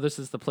 So this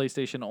is the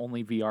PlayStation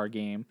only VR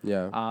game.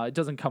 Yeah. It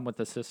doesn't come with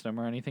the system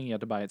or anything. You have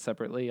to buy it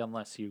separately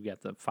unless you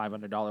get the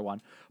 $500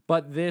 one.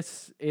 But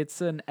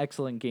it's an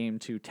excellent game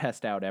to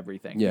test out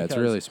everything. Yeah, it's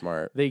really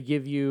smart. They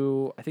give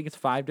you, I think it's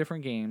 5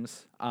 different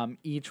games,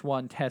 each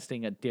one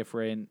testing a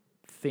different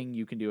thing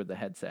you can do with the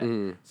headset.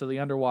 So the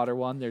underwater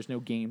one, there's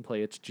no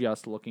gameplay. It's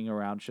just looking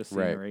around, it's just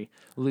scenery. Right.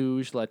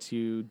 Luge lets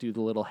you do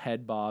the little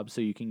head bob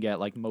so you can get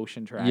like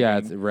motion tracking.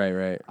 Yeah,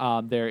 right.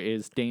 There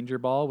is Danger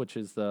Ball, which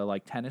is the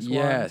like tennis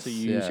one. So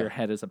you use your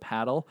head as a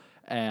paddle.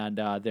 And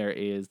there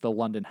is the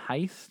London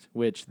Heist,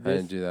 which I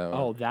didn't do that one.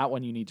 Oh, that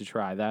one you need to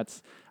try.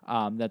 That's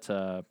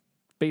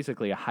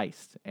basically a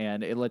heist,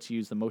 and it lets you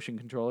use the motion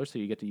controller, so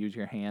you get to use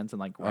your hands and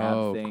like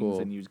grab things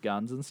and use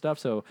guns and stuff.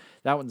 So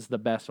that one's the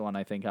best one,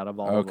 I think, out of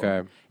all of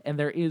them. And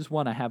there is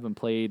one I haven't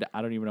played.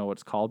 I don't even know what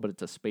it's called, but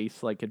it's a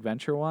space like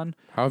adventure one.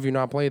 How have you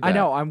not played that? I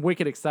know. I'm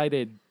wicked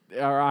excited.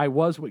 Or I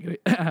was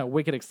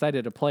wicked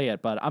excited to play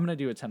it, but I'm gonna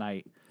do it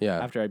tonight. Yeah.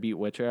 After I beat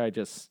Witcher, I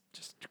just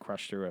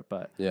crushed through it.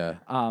 But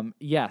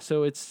yeah.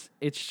 So it's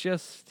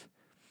just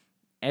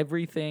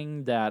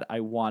everything that I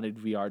wanted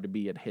VR to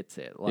be. It hits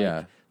it.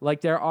 Like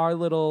there are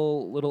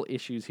little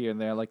issues here and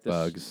there, like this,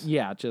 bugs.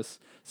 Yeah,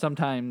 just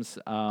sometimes.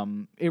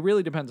 It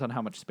really depends on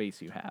how much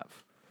space you have,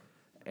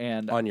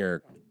 and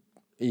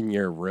in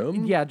your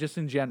room. Yeah, just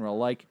in general,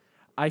 like.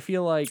 I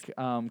feel like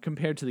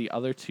compared to the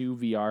other two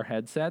VR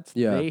headsets,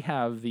 they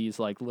have these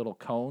like little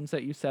cones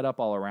that you set up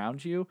all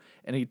around you,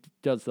 and it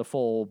does the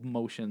full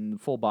motion,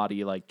 full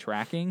body like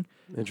tracking,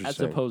 as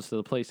opposed to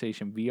the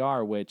PlayStation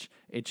VR, which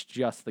it's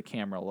just the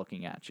camera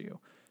looking at you.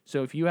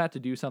 So if you had to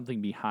do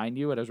something behind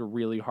you, it has a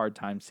really hard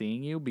time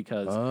seeing you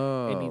because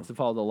it needs to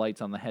follow the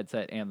lights on the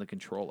headset and the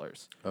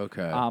controllers.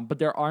 Okay. But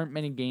there aren't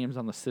many games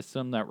on the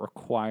system that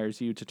requires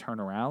you to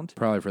turn around.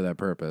 Probably for that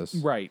purpose.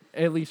 Right.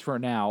 At least for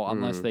now,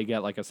 unless they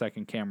get like a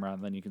second camera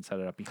and then you can set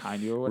it up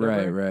behind you or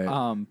whatever.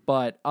 Right.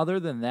 But other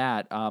than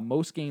that,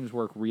 most games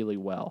work really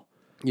well.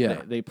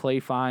 Yeah. They play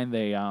fine.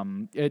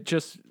 It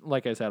just,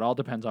 like I said, all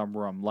depends on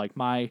room. Like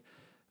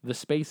the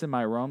space in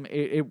my room,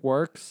 it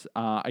works.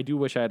 I do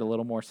wish I had a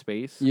little more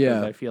space.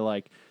 Yeah. I feel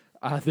like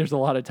there's a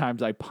lot of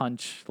times I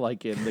punch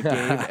like in the game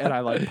and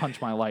I like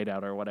punch my light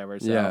out or whatever.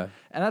 So,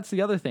 and that's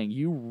the other thing.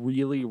 You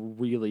really,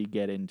 really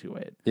get into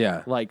it.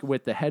 Yeah. Like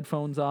with the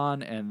headphones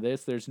on and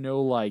there's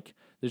no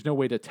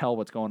way to tell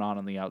what's going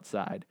on the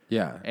outside.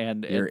 Yeah.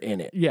 And you're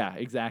in it. Yeah,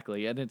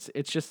 exactly. And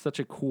it's just such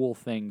a cool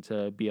thing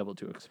to be able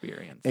to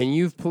experience. And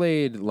you've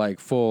played like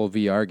full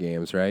VR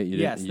games, right?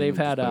 They've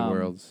had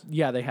Worlds.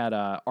 Yeah, they had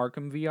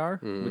Arkham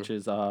VR, which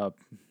is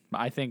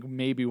I think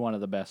maybe one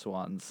of the best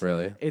ones.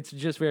 Really? It's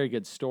just very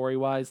good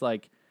story-wise.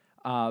 Like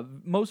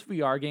most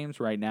VR games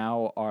right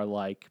now are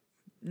like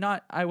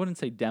I wouldn't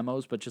say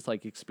demos, but just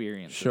like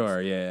experiences.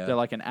 Sure, yeah. They're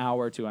like an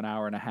hour to an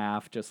hour and a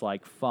half, just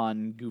like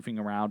fun, goofing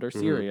around, or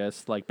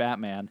serious, like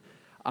Batman.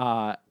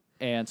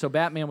 And so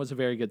Batman was a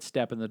very good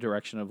step in the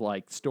direction of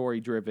like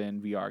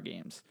story-driven VR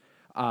games.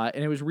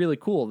 And it was really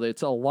cool.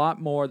 It's a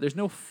lot more. There's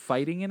no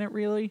fighting in it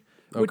really,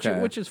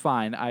 which is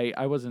fine.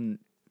 I wasn't.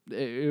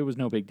 It was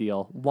no big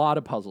deal. A lot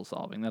of puzzle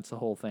solving. That's the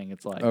whole thing.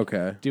 It's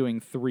like doing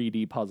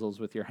 3D puzzles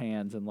with your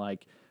hands and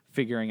like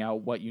figuring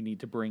out what you need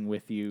to bring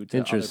with you to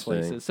other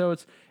places. So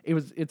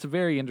it's a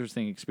very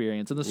interesting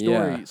experience, and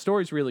the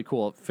story's really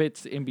cool. It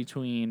fits in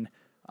between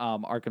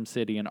Arkham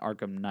City and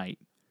Arkham Knight.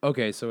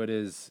 Okay, so it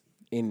is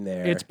in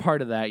there. It's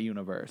part of that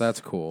universe. That's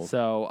cool.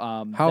 So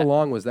how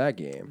long was that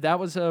game? That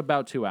was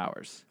about 2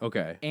 hours.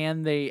 Okay.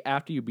 And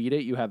after you beat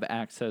it, you have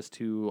access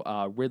to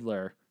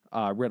Riddler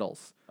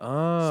riddles.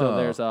 Oh. So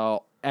there's a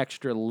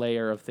extra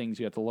layer of things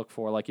you have to look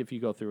for, like if you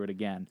go through it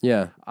again.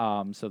 Yeah.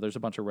 So there's a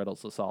bunch of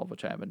riddles to solve,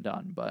 which I haven't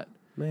done, but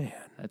man,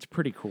 that's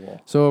pretty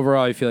cool. So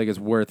overall, you feel like it's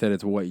worth it.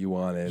 It's what you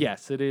wanted.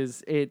 Yes, it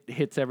is. It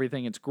hits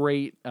everything. It's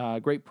great.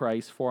 Great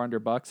price.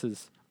 $400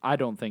 is, I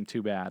don't think,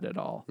 too bad at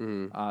all.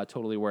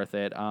 Totally worth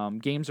it.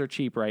 Games are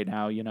cheap right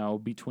now.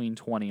 Between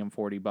 $20 and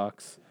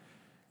 $40.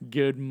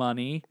 Good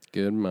money.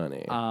 Good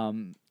money.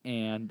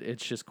 And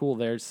it's just cool.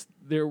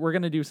 We're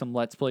gonna do some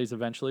Let's Plays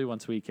eventually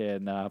once we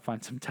can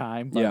find some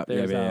time. But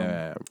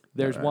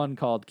there's one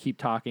called Keep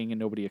Talking and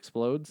Nobody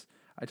Explodes.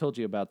 I told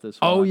you about this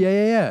one. Oh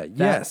yeah.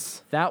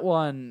 Yes. That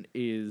one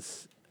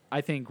is, I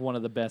think, one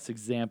of the best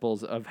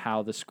examples of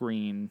how the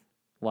screen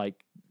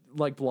like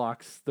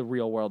blocks the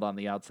real world on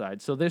the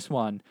outside. So this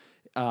one,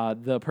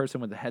 the person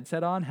with the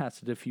headset on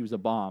has to defuse a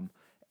bomb.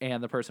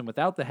 And the person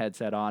without the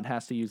headset on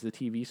has to use the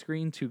TV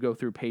screen to go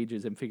through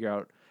pages and figure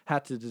out how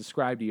to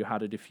describe to you how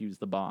to defuse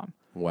the bomb.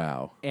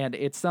 Wow. And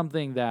it's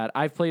something that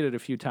I've played it a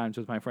few times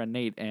with my friend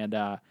Nate, and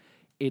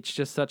it's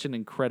just such an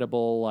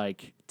incredible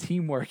like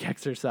teamwork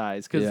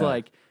exercise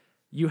because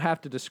you have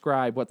to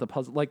describe what the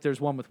puzzle, like there's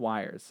one with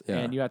wires,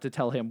 and you have to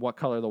tell him what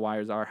color the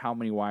wires are, how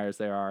many wires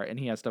there are, and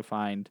he has to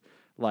find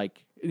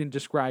and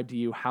describe to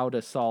you how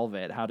to solve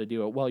it, how to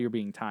do it while you're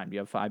being timed. You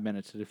have 5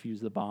 minutes to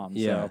defuse the bomb.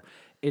 Yeah. So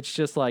it's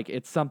just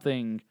it's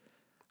something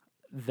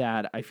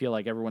that I feel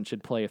like everyone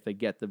should play if they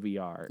get the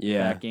VR.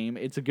 Yeah. That game.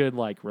 It's a good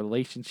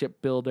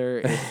relationship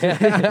builder.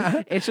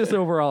 It's just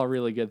overall a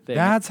really good thing.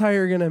 That's how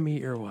you're gonna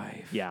meet your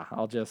wife. Yeah.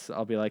 I'll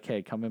be like,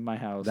 hey, come in my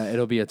house.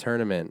 It'll be a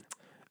tournament.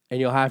 And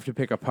you'll have to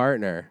pick a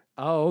partner.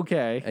 Oh,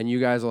 okay. And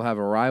you guys will have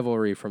a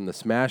rivalry from the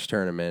Smash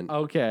tournament.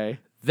 Okay.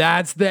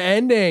 That's the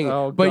ending.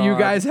 Oh, but you God.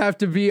 guys have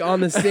to be on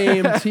the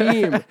same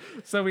team.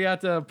 So we have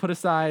to put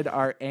aside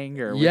our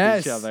anger with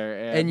Yes. each other.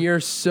 And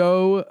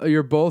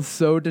you're both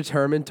so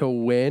determined to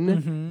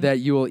win that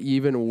you will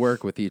even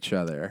work with each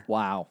other.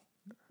 Wow.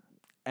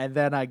 And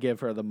then I give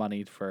her the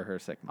money for her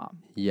sick mom.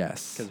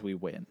 Yes. Because we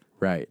win.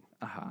 Right.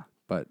 Uh-huh.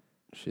 But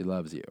she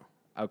loves you.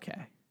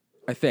 Okay.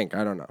 I think.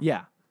 I don't know.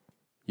 Yeah.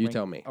 You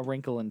tell me. A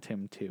Wrinkle in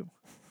Tim too.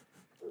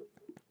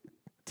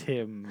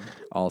 Tim.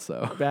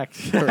 Also. Back.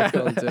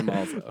 Wrinkle in Tim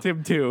also.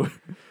 Tim too.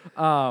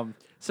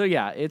 So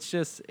yeah, it's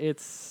just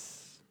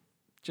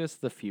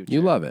the future.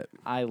 You love it.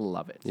 I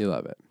love it. You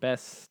love it.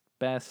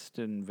 Best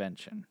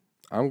invention.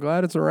 I'm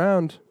glad it's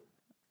around.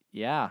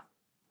 Yeah.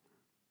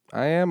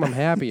 I am. I'm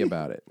happy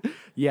about it.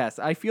 Yes,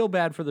 I feel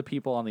bad for the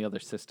people on the other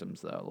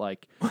systems though,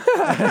 like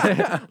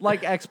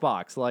like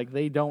Xbox, like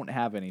they don't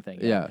have anything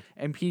yet. Yeah.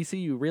 And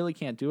PC, you really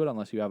can't do it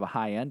unless you have a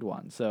high end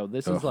one. So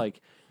this is like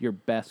your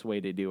best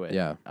way to do it.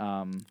 Yeah.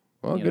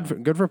 Well, you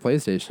good for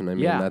PlayStation. I mean,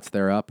 Yeah. that's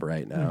they're up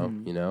right now.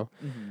 You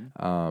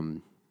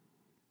know,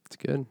 it's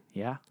good.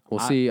 Yeah.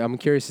 We'll see. I'm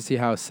curious to see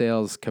how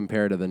sales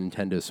compare to the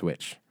Nintendo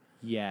Switch.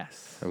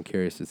 Yes. I'm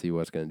curious to see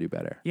what's going to do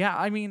better. Yeah,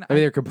 I mean,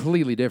 they're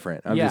completely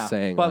different. I'm just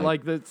saying. But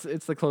like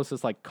it's the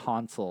closest like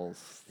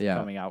consoles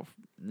coming out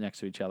next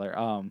to each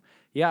other.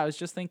 Yeah, I was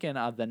just thinking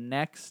the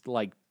next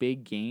like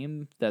big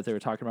game that they were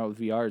talking about with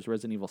VR is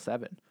Resident Evil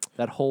 7.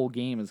 That whole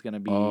game is going to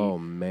be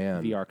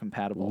VR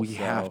compatible. We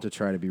have to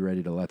try to be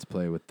ready to let's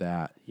play with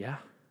that. Yeah.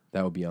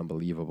 That would be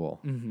unbelievable.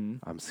 Mm-hmm.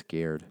 I'm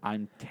scared.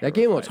 I'm terrified. That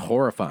game looks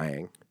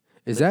horrifying.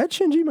 Is that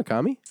Shinji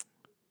Mikami?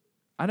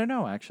 I don't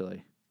know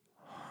actually.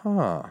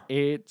 Huh.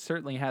 It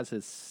certainly has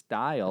his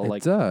style.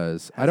 It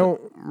does. I don't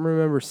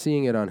remember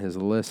seeing it on his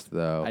list,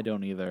 though. I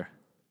don't either.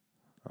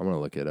 I'm going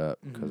to look it up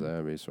because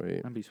that'd be sweet.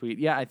 That'd be sweet.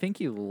 Yeah, I think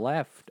he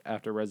left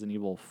after Resident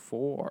Evil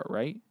 4,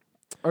 right?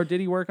 Or did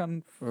he work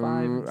on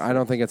 5? I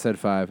don't think it said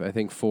 5. I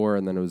think 4,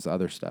 and then it was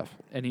other stuff.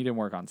 And he didn't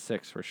work on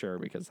 6 for sure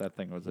because that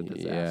thing was a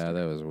disaster. Yeah,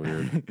 that was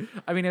weird.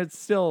 I mean, it's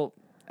still,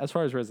 as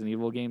far as Resident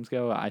Evil games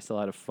go, I still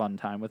had a fun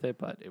time with it,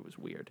 but it was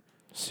weird.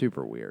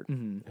 Super weird.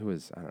 It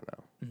was, I don't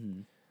know.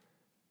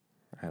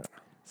 I don't know.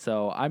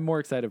 So I'm more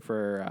excited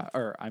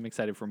for, I'm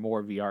excited for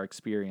more VR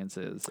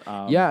experiences.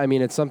 Yeah, I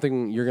mean, it's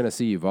something you're going to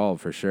see evolve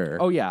for sure.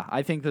 Oh, yeah.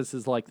 I think this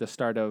is like the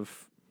start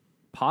of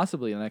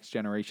possibly the next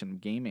generation of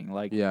gaming.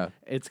 Like,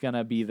 it's going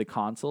to be the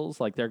consoles.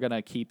 Like, they're going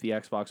to keep the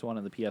Xbox One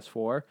and the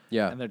PS4.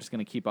 Yeah. And they're just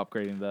going to keep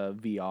upgrading the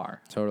VR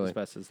as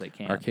best as they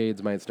can.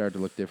 Arcades might start to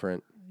look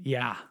different.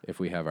 Yeah. If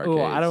we have arcades.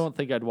 Oh, I don't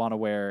think I'd want to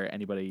wear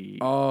anybody.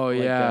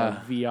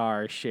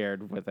 VR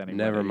shared with anybody.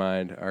 Never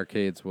mind.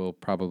 Arcades will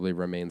probably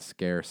remain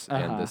scarce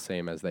and the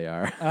same as they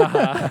are.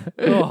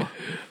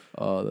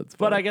 Oh, that's funny.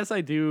 But I guess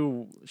I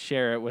do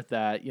share it with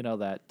that,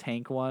 that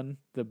tank one,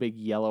 the big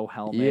yellow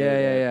helmet.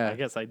 Yeah. I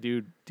guess I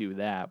do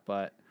that,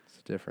 but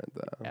it's different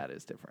though. Yeah, it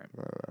is different.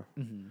 I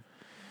don't know.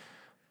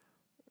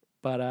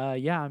 But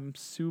I'm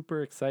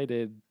super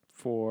excited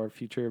for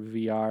future of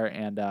VR,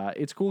 and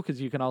it's cool because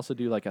you can also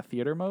do like a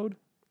theater mode.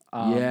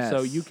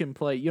 So you can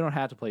play. You don't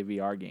have to play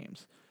VR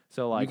games.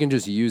 So like you can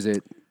just use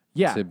it.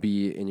 To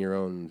be in your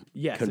own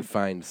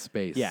confined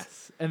space.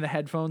 Yes. And the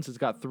headphones has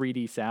got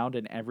 3D sound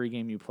in every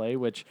game you play,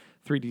 which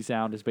 3D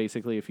sound is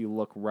basically if you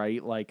look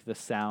right, like the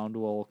sound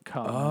will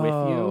come with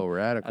you. Oh,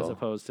 radical. As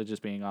opposed to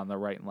just being on the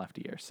right and left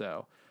ear.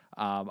 So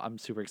I'm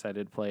super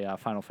excited to play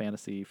Final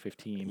Fantasy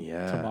 15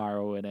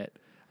 tomorrow in it.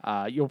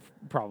 You'll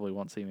probably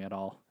won't see me at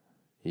all.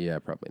 Yeah,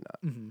 probably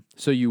not.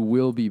 So you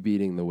will be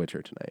beating The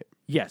Witcher tonight?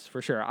 Yes,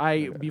 for sure.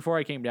 Before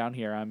I came down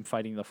here, I'm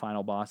fighting the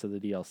final boss of the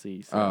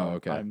DLC. So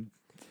okay.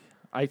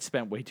 I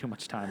spent way too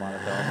much time on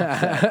it,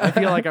 though. I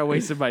feel like I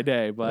wasted my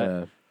day,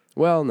 but...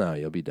 well, no,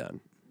 you'll be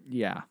done.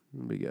 Yeah.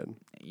 It'll be good.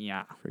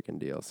 Yeah. Freaking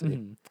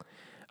DLC.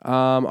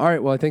 All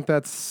right, well, I think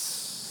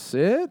that's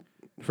it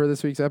for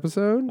this week's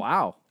episode.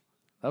 Wow.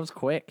 That was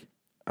quick.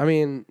 I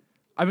mean,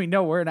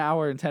 no, we're an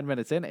hour and 10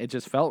 minutes in. It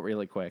just felt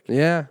really quick.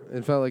 Yeah,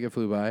 it felt like it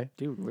flew by.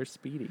 Dude, we're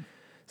speedy.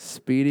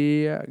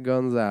 Speedy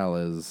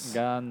Gonzalez.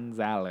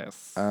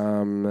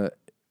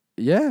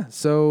 Yeah,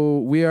 so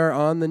we are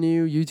on the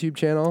new YouTube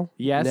channel.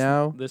 Yes,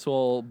 now this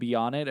will be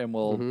on it, and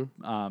we'll,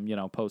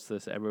 post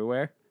this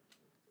everywhere.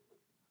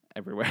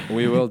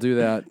 We will do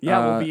that.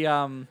 We'll be,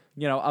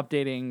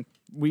 updating.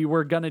 We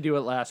were gonna do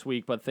it last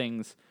week, but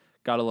things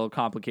got a little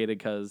complicated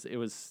because it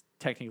was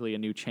technically a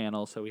new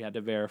channel, so we had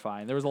to verify.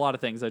 And there was a lot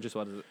of things I just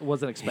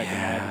wasn't expecting I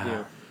had to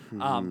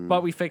do.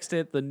 But we fixed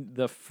it.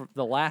 The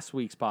last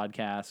week's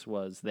podcast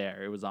was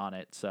there. It was on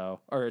it.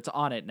 Or it's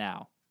on it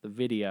now. The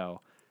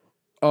video.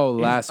 Oh,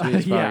 last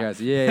week's podcast.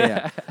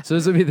 Yeah. So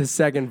this will be the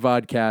second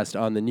podcast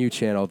on the new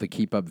channel, the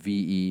Keep Up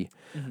VE.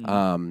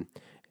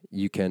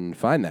 You can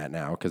find that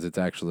now because it's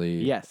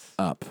actually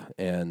up.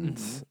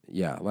 And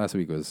last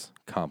week was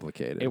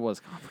complicated. It was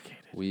complicated.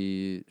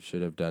 We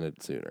should have done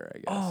it sooner, I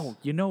guess. Oh,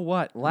 you know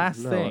what?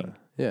 Last thing.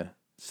 Yeah.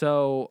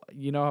 So,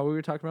 you know how we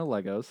were talking about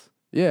Legos?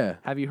 Yeah.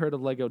 Have you heard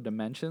of Lego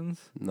Dimensions?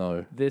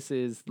 No. This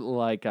is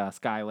like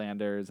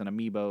Skylanders and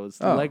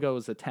Amiibos.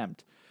 Lego's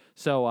attempt.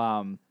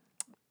 So,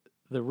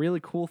 the really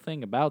cool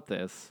thing about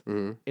this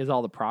is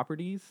all the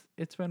properties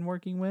it's been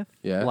working with.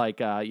 Yeah. Like,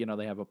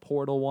 they have a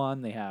Portal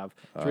one. They have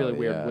it's really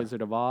weird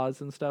Wizard of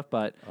Oz and stuff.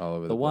 But all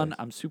over the one place.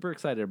 I'm super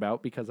excited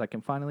about because I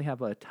can finally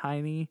have a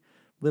tiny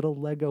little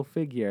Lego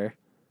figure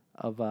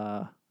of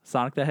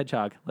Sonic the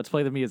Hedgehog. Let's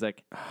play the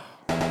music.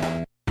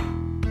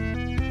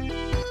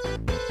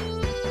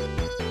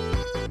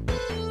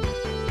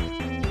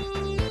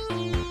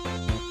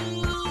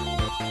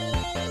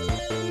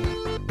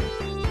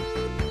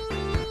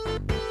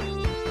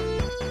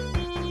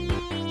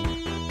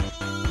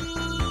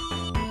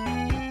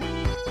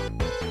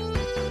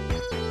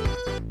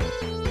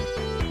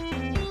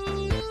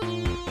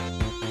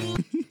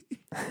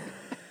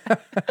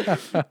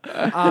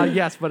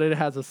 Yes, but it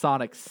has a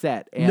Sonic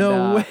set. And,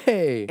 no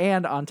way.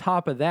 And on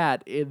top of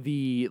that,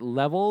 the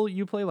level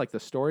you play, like the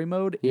story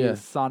mode,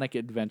 is Sonic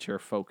Adventure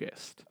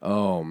focused.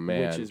 Oh,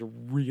 man. Which is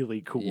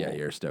really cool. Yeah,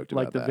 you're stoked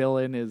about that. Like the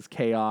villain is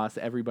Chaos.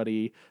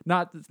 Everybody,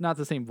 not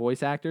the same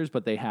voice actors,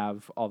 but they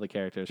have all the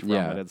characters from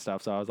it and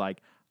stuff. So I was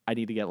like, I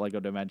need to get Lego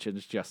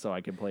Dimensions just so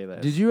I can play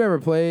this. Did you ever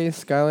play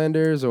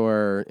Skylanders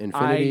or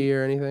Infinity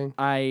or anything?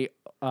 I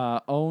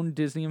owned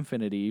Disney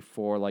Infinity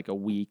for like a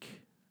week.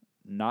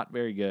 Not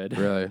very good.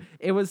 Really?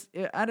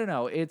 I don't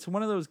know. It's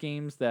one of those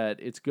games that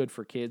it's good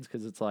for kids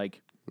because it's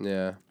like,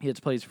 you get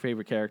to play your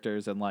favorite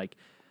characters and like,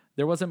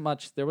 there wasn't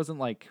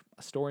like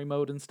a story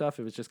mode and stuff.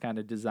 It was just kind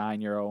of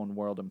design your own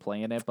world and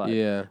play in it. But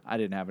I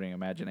didn't have any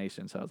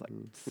imagination, so I was like,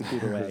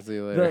 scoot away. See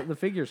you later. The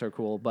figures are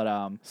cool,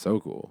 but so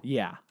cool.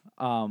 Yeah.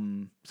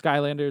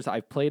 Skylanders,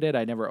 I've played it.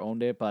 I never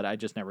owned it, but I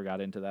just never got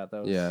into that.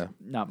 That was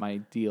not my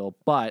deal.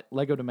 But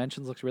Lego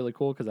Dimensions looks really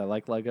cool because I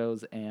like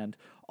Legos and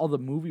all the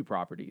movie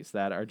properties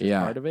that are just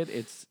part of it.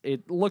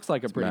 It looks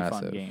like a pretty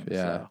fun game.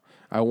 Yeah. So.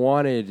 I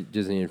wanted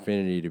Disney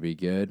Infinity to be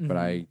good, but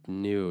I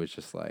knew it was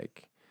just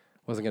like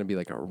wasn't going to be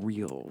like a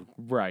real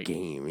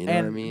game. You know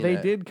what I mean? They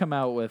did come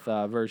out with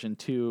version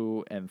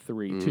 2 and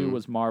 3. 2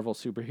 was Marvel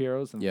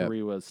superheroes, and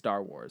 3 was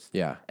Star Wars.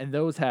 Yeah. And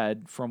those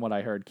had, from what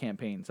I heard,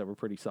 campaigns that were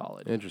pretty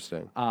solid.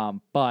 Interesting.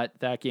 But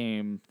that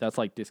game, that's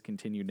like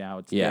discontinued now.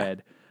 It's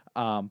dead.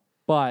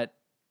 But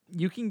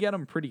you can get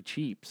them pretty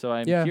cheap. So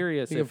I'm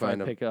curious if I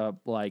pick up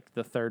like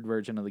the third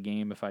version of the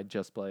game, if I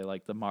just play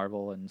like the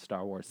Marvel and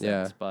Star Wars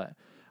sets. But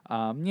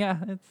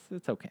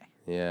it's okay.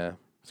 Yeah.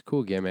 It's a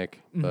cool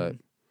gimmick, but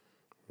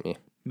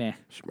Meh.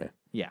 Shmeh.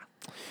 Yeah.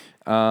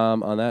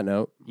 On that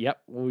note.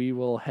 Yep. We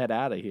will head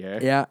out of here.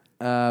 Yeah.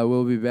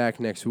 We'll be back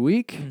next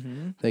week.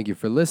 Thank you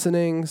for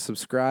listening.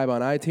 Subscribe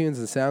on iTunes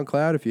and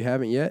SoundCloud if you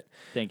haven't yet.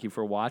 Thank you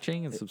for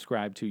watching and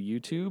subscribe to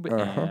YouTube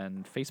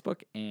and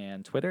Facebook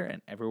and Twitter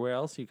and everywhere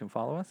else you can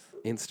follow us.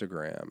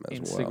 Instagram as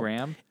well.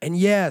 Instagram.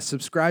 And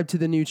subscribe to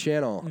the new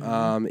channel.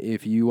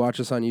 If you watch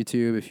us on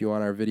YouTube, if you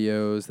want our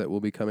videos that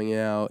will be coming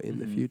out in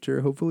the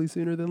future, hopefully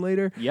sooner than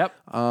later. Yep.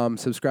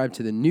 Subscribe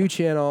to the new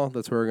channel.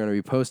 That's where we're going to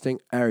be posting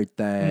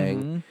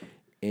everything.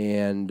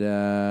 And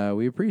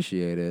we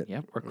appreciate it.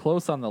 Yep, we're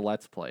close on the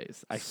Let's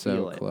Plays. I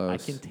feel it. Close. I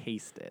can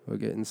taste it. We're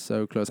getting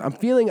so close. I'm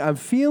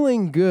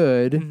feeling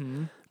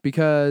good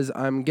because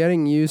I'm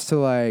getting used to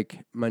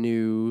like my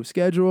new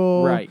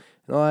schedule, and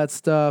all that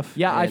stuff.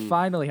 Yeah, I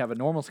finally have a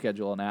normal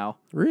schedule now.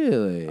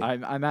 Really?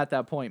 I'm at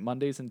that point.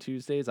 Mondays and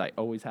Tuesdays, I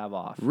always have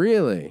off.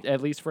 Really?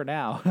 At least for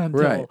now,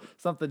 until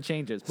something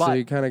changes. But so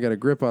you kind of got a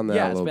grip on that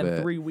a little bit. Yeah, it's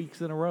been 3 weeks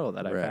in a row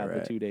that I've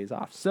had the 2 days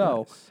off.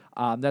 So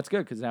that's good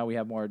because now we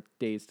have more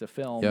days to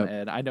film. Yep.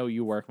 And I know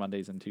you work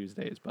Mondays and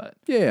Tuesdays, but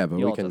but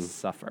you'll we can have to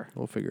suffer.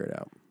 We'll figure it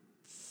out.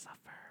 Suffer.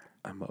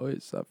 I'm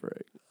always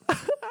suffering.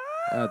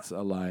 That's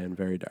a lie and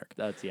very dark.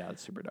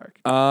 It's super dark.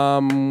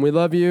 We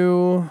love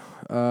you.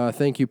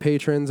 Thank you,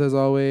 patrons, as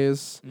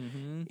always.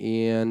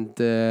 And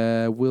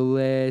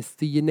we'll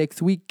see you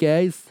next week,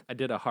 guys. I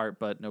did a heart,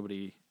 but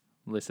nobody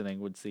listening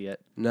would see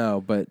it.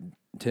 No, but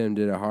Tim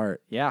did a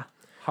heart. Yeah,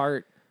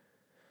 heart.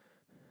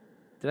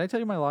 Did I tell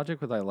you my logic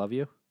with I love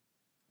you?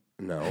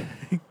 No.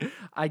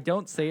 I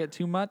don't say it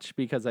too much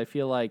because I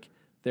feel like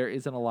there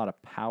isn't a lot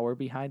of power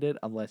behind it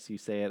unless you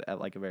say it at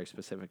like a very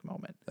specific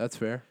moment. That's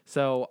fair.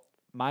 So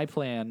my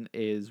plan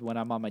is when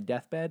I'm on my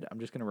deathbed, I'm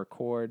just going to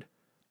record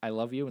I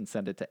love you and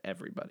send it to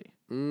everybody.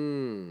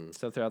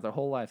 So throughout their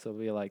whole life, they'll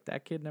be like,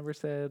 that kid never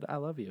said I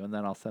love you. And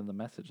then I'll send the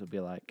message. They'll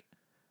be like,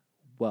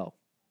 whoa.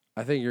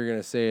 I think you're going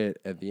to say it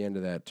at the end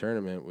of that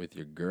tournament with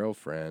your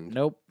girlfriend.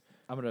 Nope.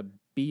 I'm going to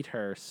beat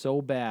her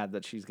so bad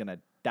that she's going to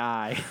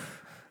die.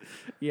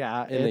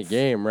 In the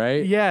game,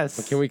 right? Yes.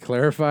 But can we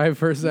clarify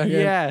for a second?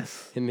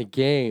 Yes. In the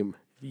game.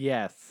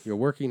 Yes. You're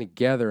working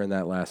together in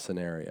that last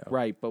scenario.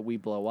 Right, but we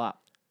blow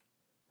up.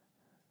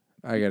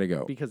 I got to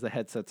go. Because the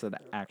headset's an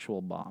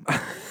actual bomb.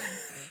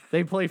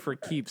 They play for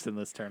keeps in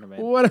this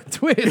tournament. What a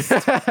twist.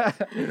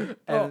 Man,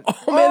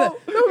 that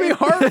would be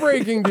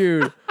heartbreaking,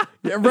 dude.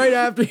 Yeah, right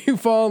after you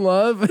fall in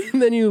love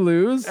and then you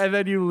lose. And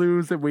then you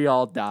lose and we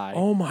all die.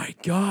 Oh my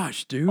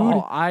gosh, dude.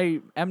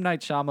 M.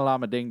 Night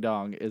Shyamalan Ding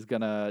Dong is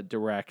going to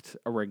direct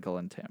A Wrinkle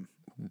in Tim.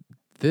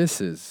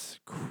 This is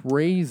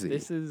crazy.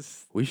 This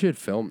is... We should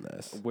film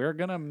this. We're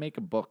going to make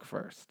a book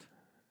first.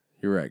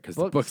 You're right, because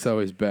the book's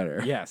always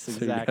better. Yes, so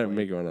exactly. you gotta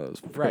make one of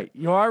those. Right.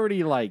 You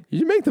already like. You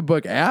should make the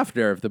book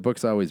after if the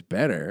book's always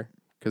better.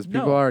 Because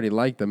people already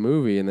like the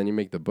movie, and then you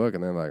make the book,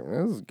 and they're like,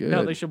 this is good.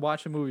 No, they should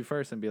watch the movie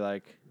first and be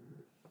like,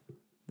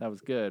 that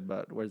was good,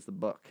 but where's the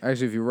book?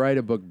 Actually, if you write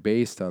a book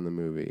based on the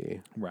movie,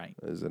 right,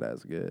 is it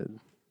as good?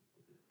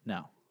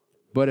 No.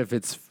 But if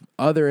it's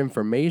other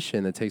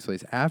information that takes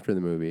place after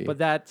the movie. But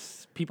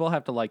that's, people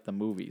have to like the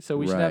movie. So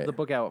we should have the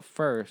book out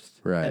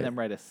first, and then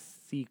write a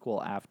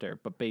sequel after,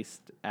 but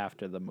based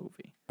after the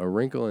movie. A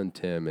Wrinkle in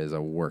Tim is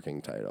a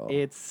working title.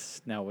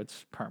 It's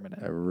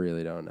permanent. I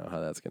really don't know how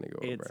that's going to go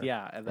over.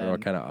 Yeah. And I don't know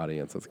what kind of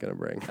audience it's going to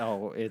bring.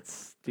 Oh,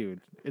 it's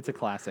a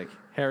classic.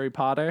 Harry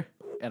Potter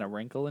and A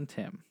Wrinkle in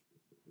Tim.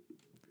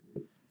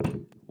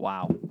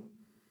 Wow.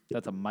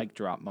 That's a mic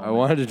drop moment. I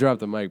wanted to drop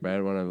the mic, but I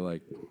didn't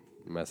want to,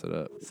 mess it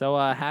up. So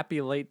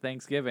happy late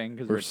Thanksgiving,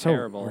 because we're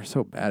terrible. We're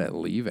so bad at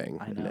leaving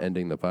and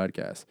ending the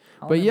podcast.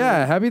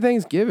 Happy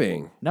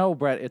Thanksgiving. No,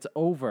 Brett, it's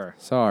over.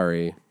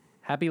 Sorry.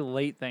 Happy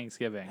late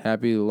Thanksgiving.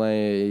 Happy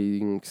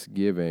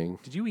Thanksgiving.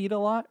 Did you eat a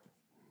lot?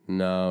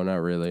 No, not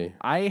really.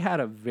 I had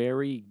a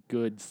very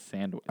good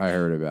sandwich. I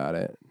heard about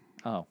it.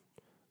 Oh.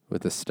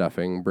 With the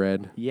stuffing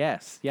bread?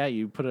 Yes. Yeah,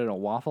 you put it in a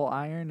waffle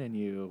iron and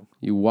you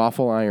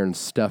waffle iron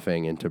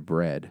stuffing into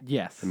bread.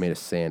 Yes. And made a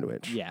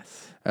sandwich.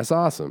 Yes. That's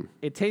awesome.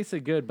 It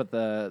tasted good, but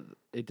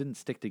it didn't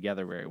stick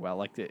together very well.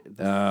 Like the it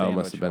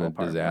must have been a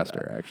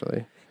disaster,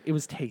 actually. It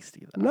was tasty,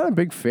 though. I'm not a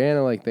big fan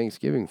of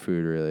Thanksgiving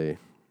food, really.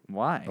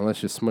 Why?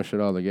 Unless you smush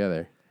it all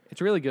together.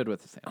 It's really good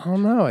with the sandwich. I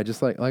don't know. I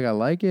just I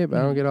like it, but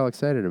I don't get all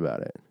excited about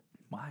it.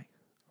 Why?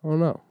 I don't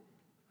know.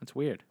 That's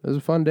weird. It was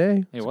a fun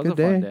day. It was a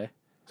fun day.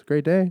 It's a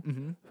great day.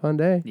 Mm-hmm. Fun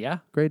day. Yeah.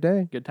 Great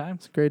day. Good times.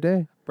 It's a great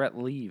day. Brett,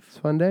 leave. It's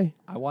a fun day.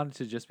 I want it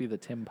to just be the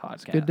Tim podcast.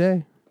 It's a good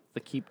day. The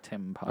Keep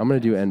Tim podcast. I'm going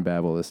to do end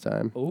babble this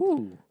time.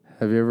 Ooh.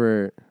 Have you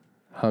ever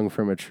hung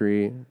from a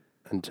tree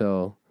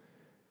until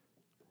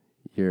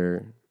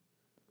your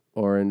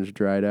orange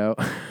dried out?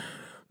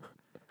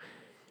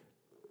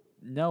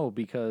 No,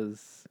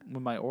 because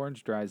when my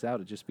orange dries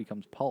out, it just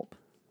becomes pulp.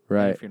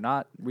 Right. And if you're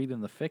not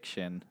reading the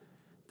fiction,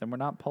 then we're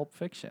not pulp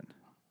fiction.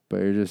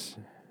 But you're just...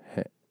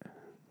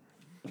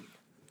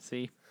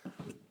 See?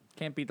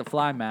 Can't beat the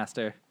fly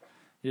master.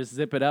 You just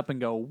zip it up and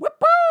go,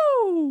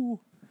 whoop-oo!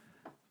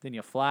 Then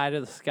you fly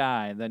to the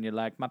sky, and then you're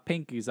like, my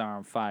pinkies are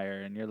on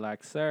fire. And you're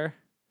like, sir,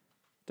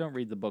 don't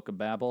read the book of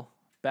Babel.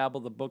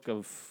 Babel the book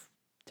of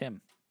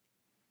Tim.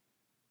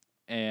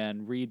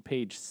 And read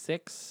page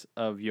 6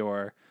 of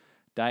your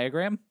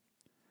diagram.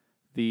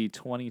 The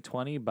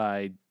 2020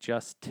 by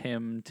Just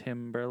Tim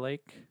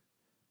Timberlake.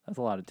 That's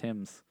a lot of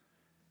Tims.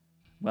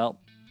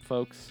 Well,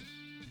 folks,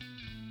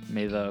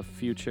 may the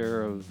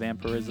future of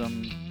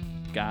vampirism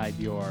guide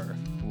your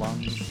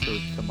lungs to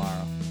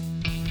tomorrow.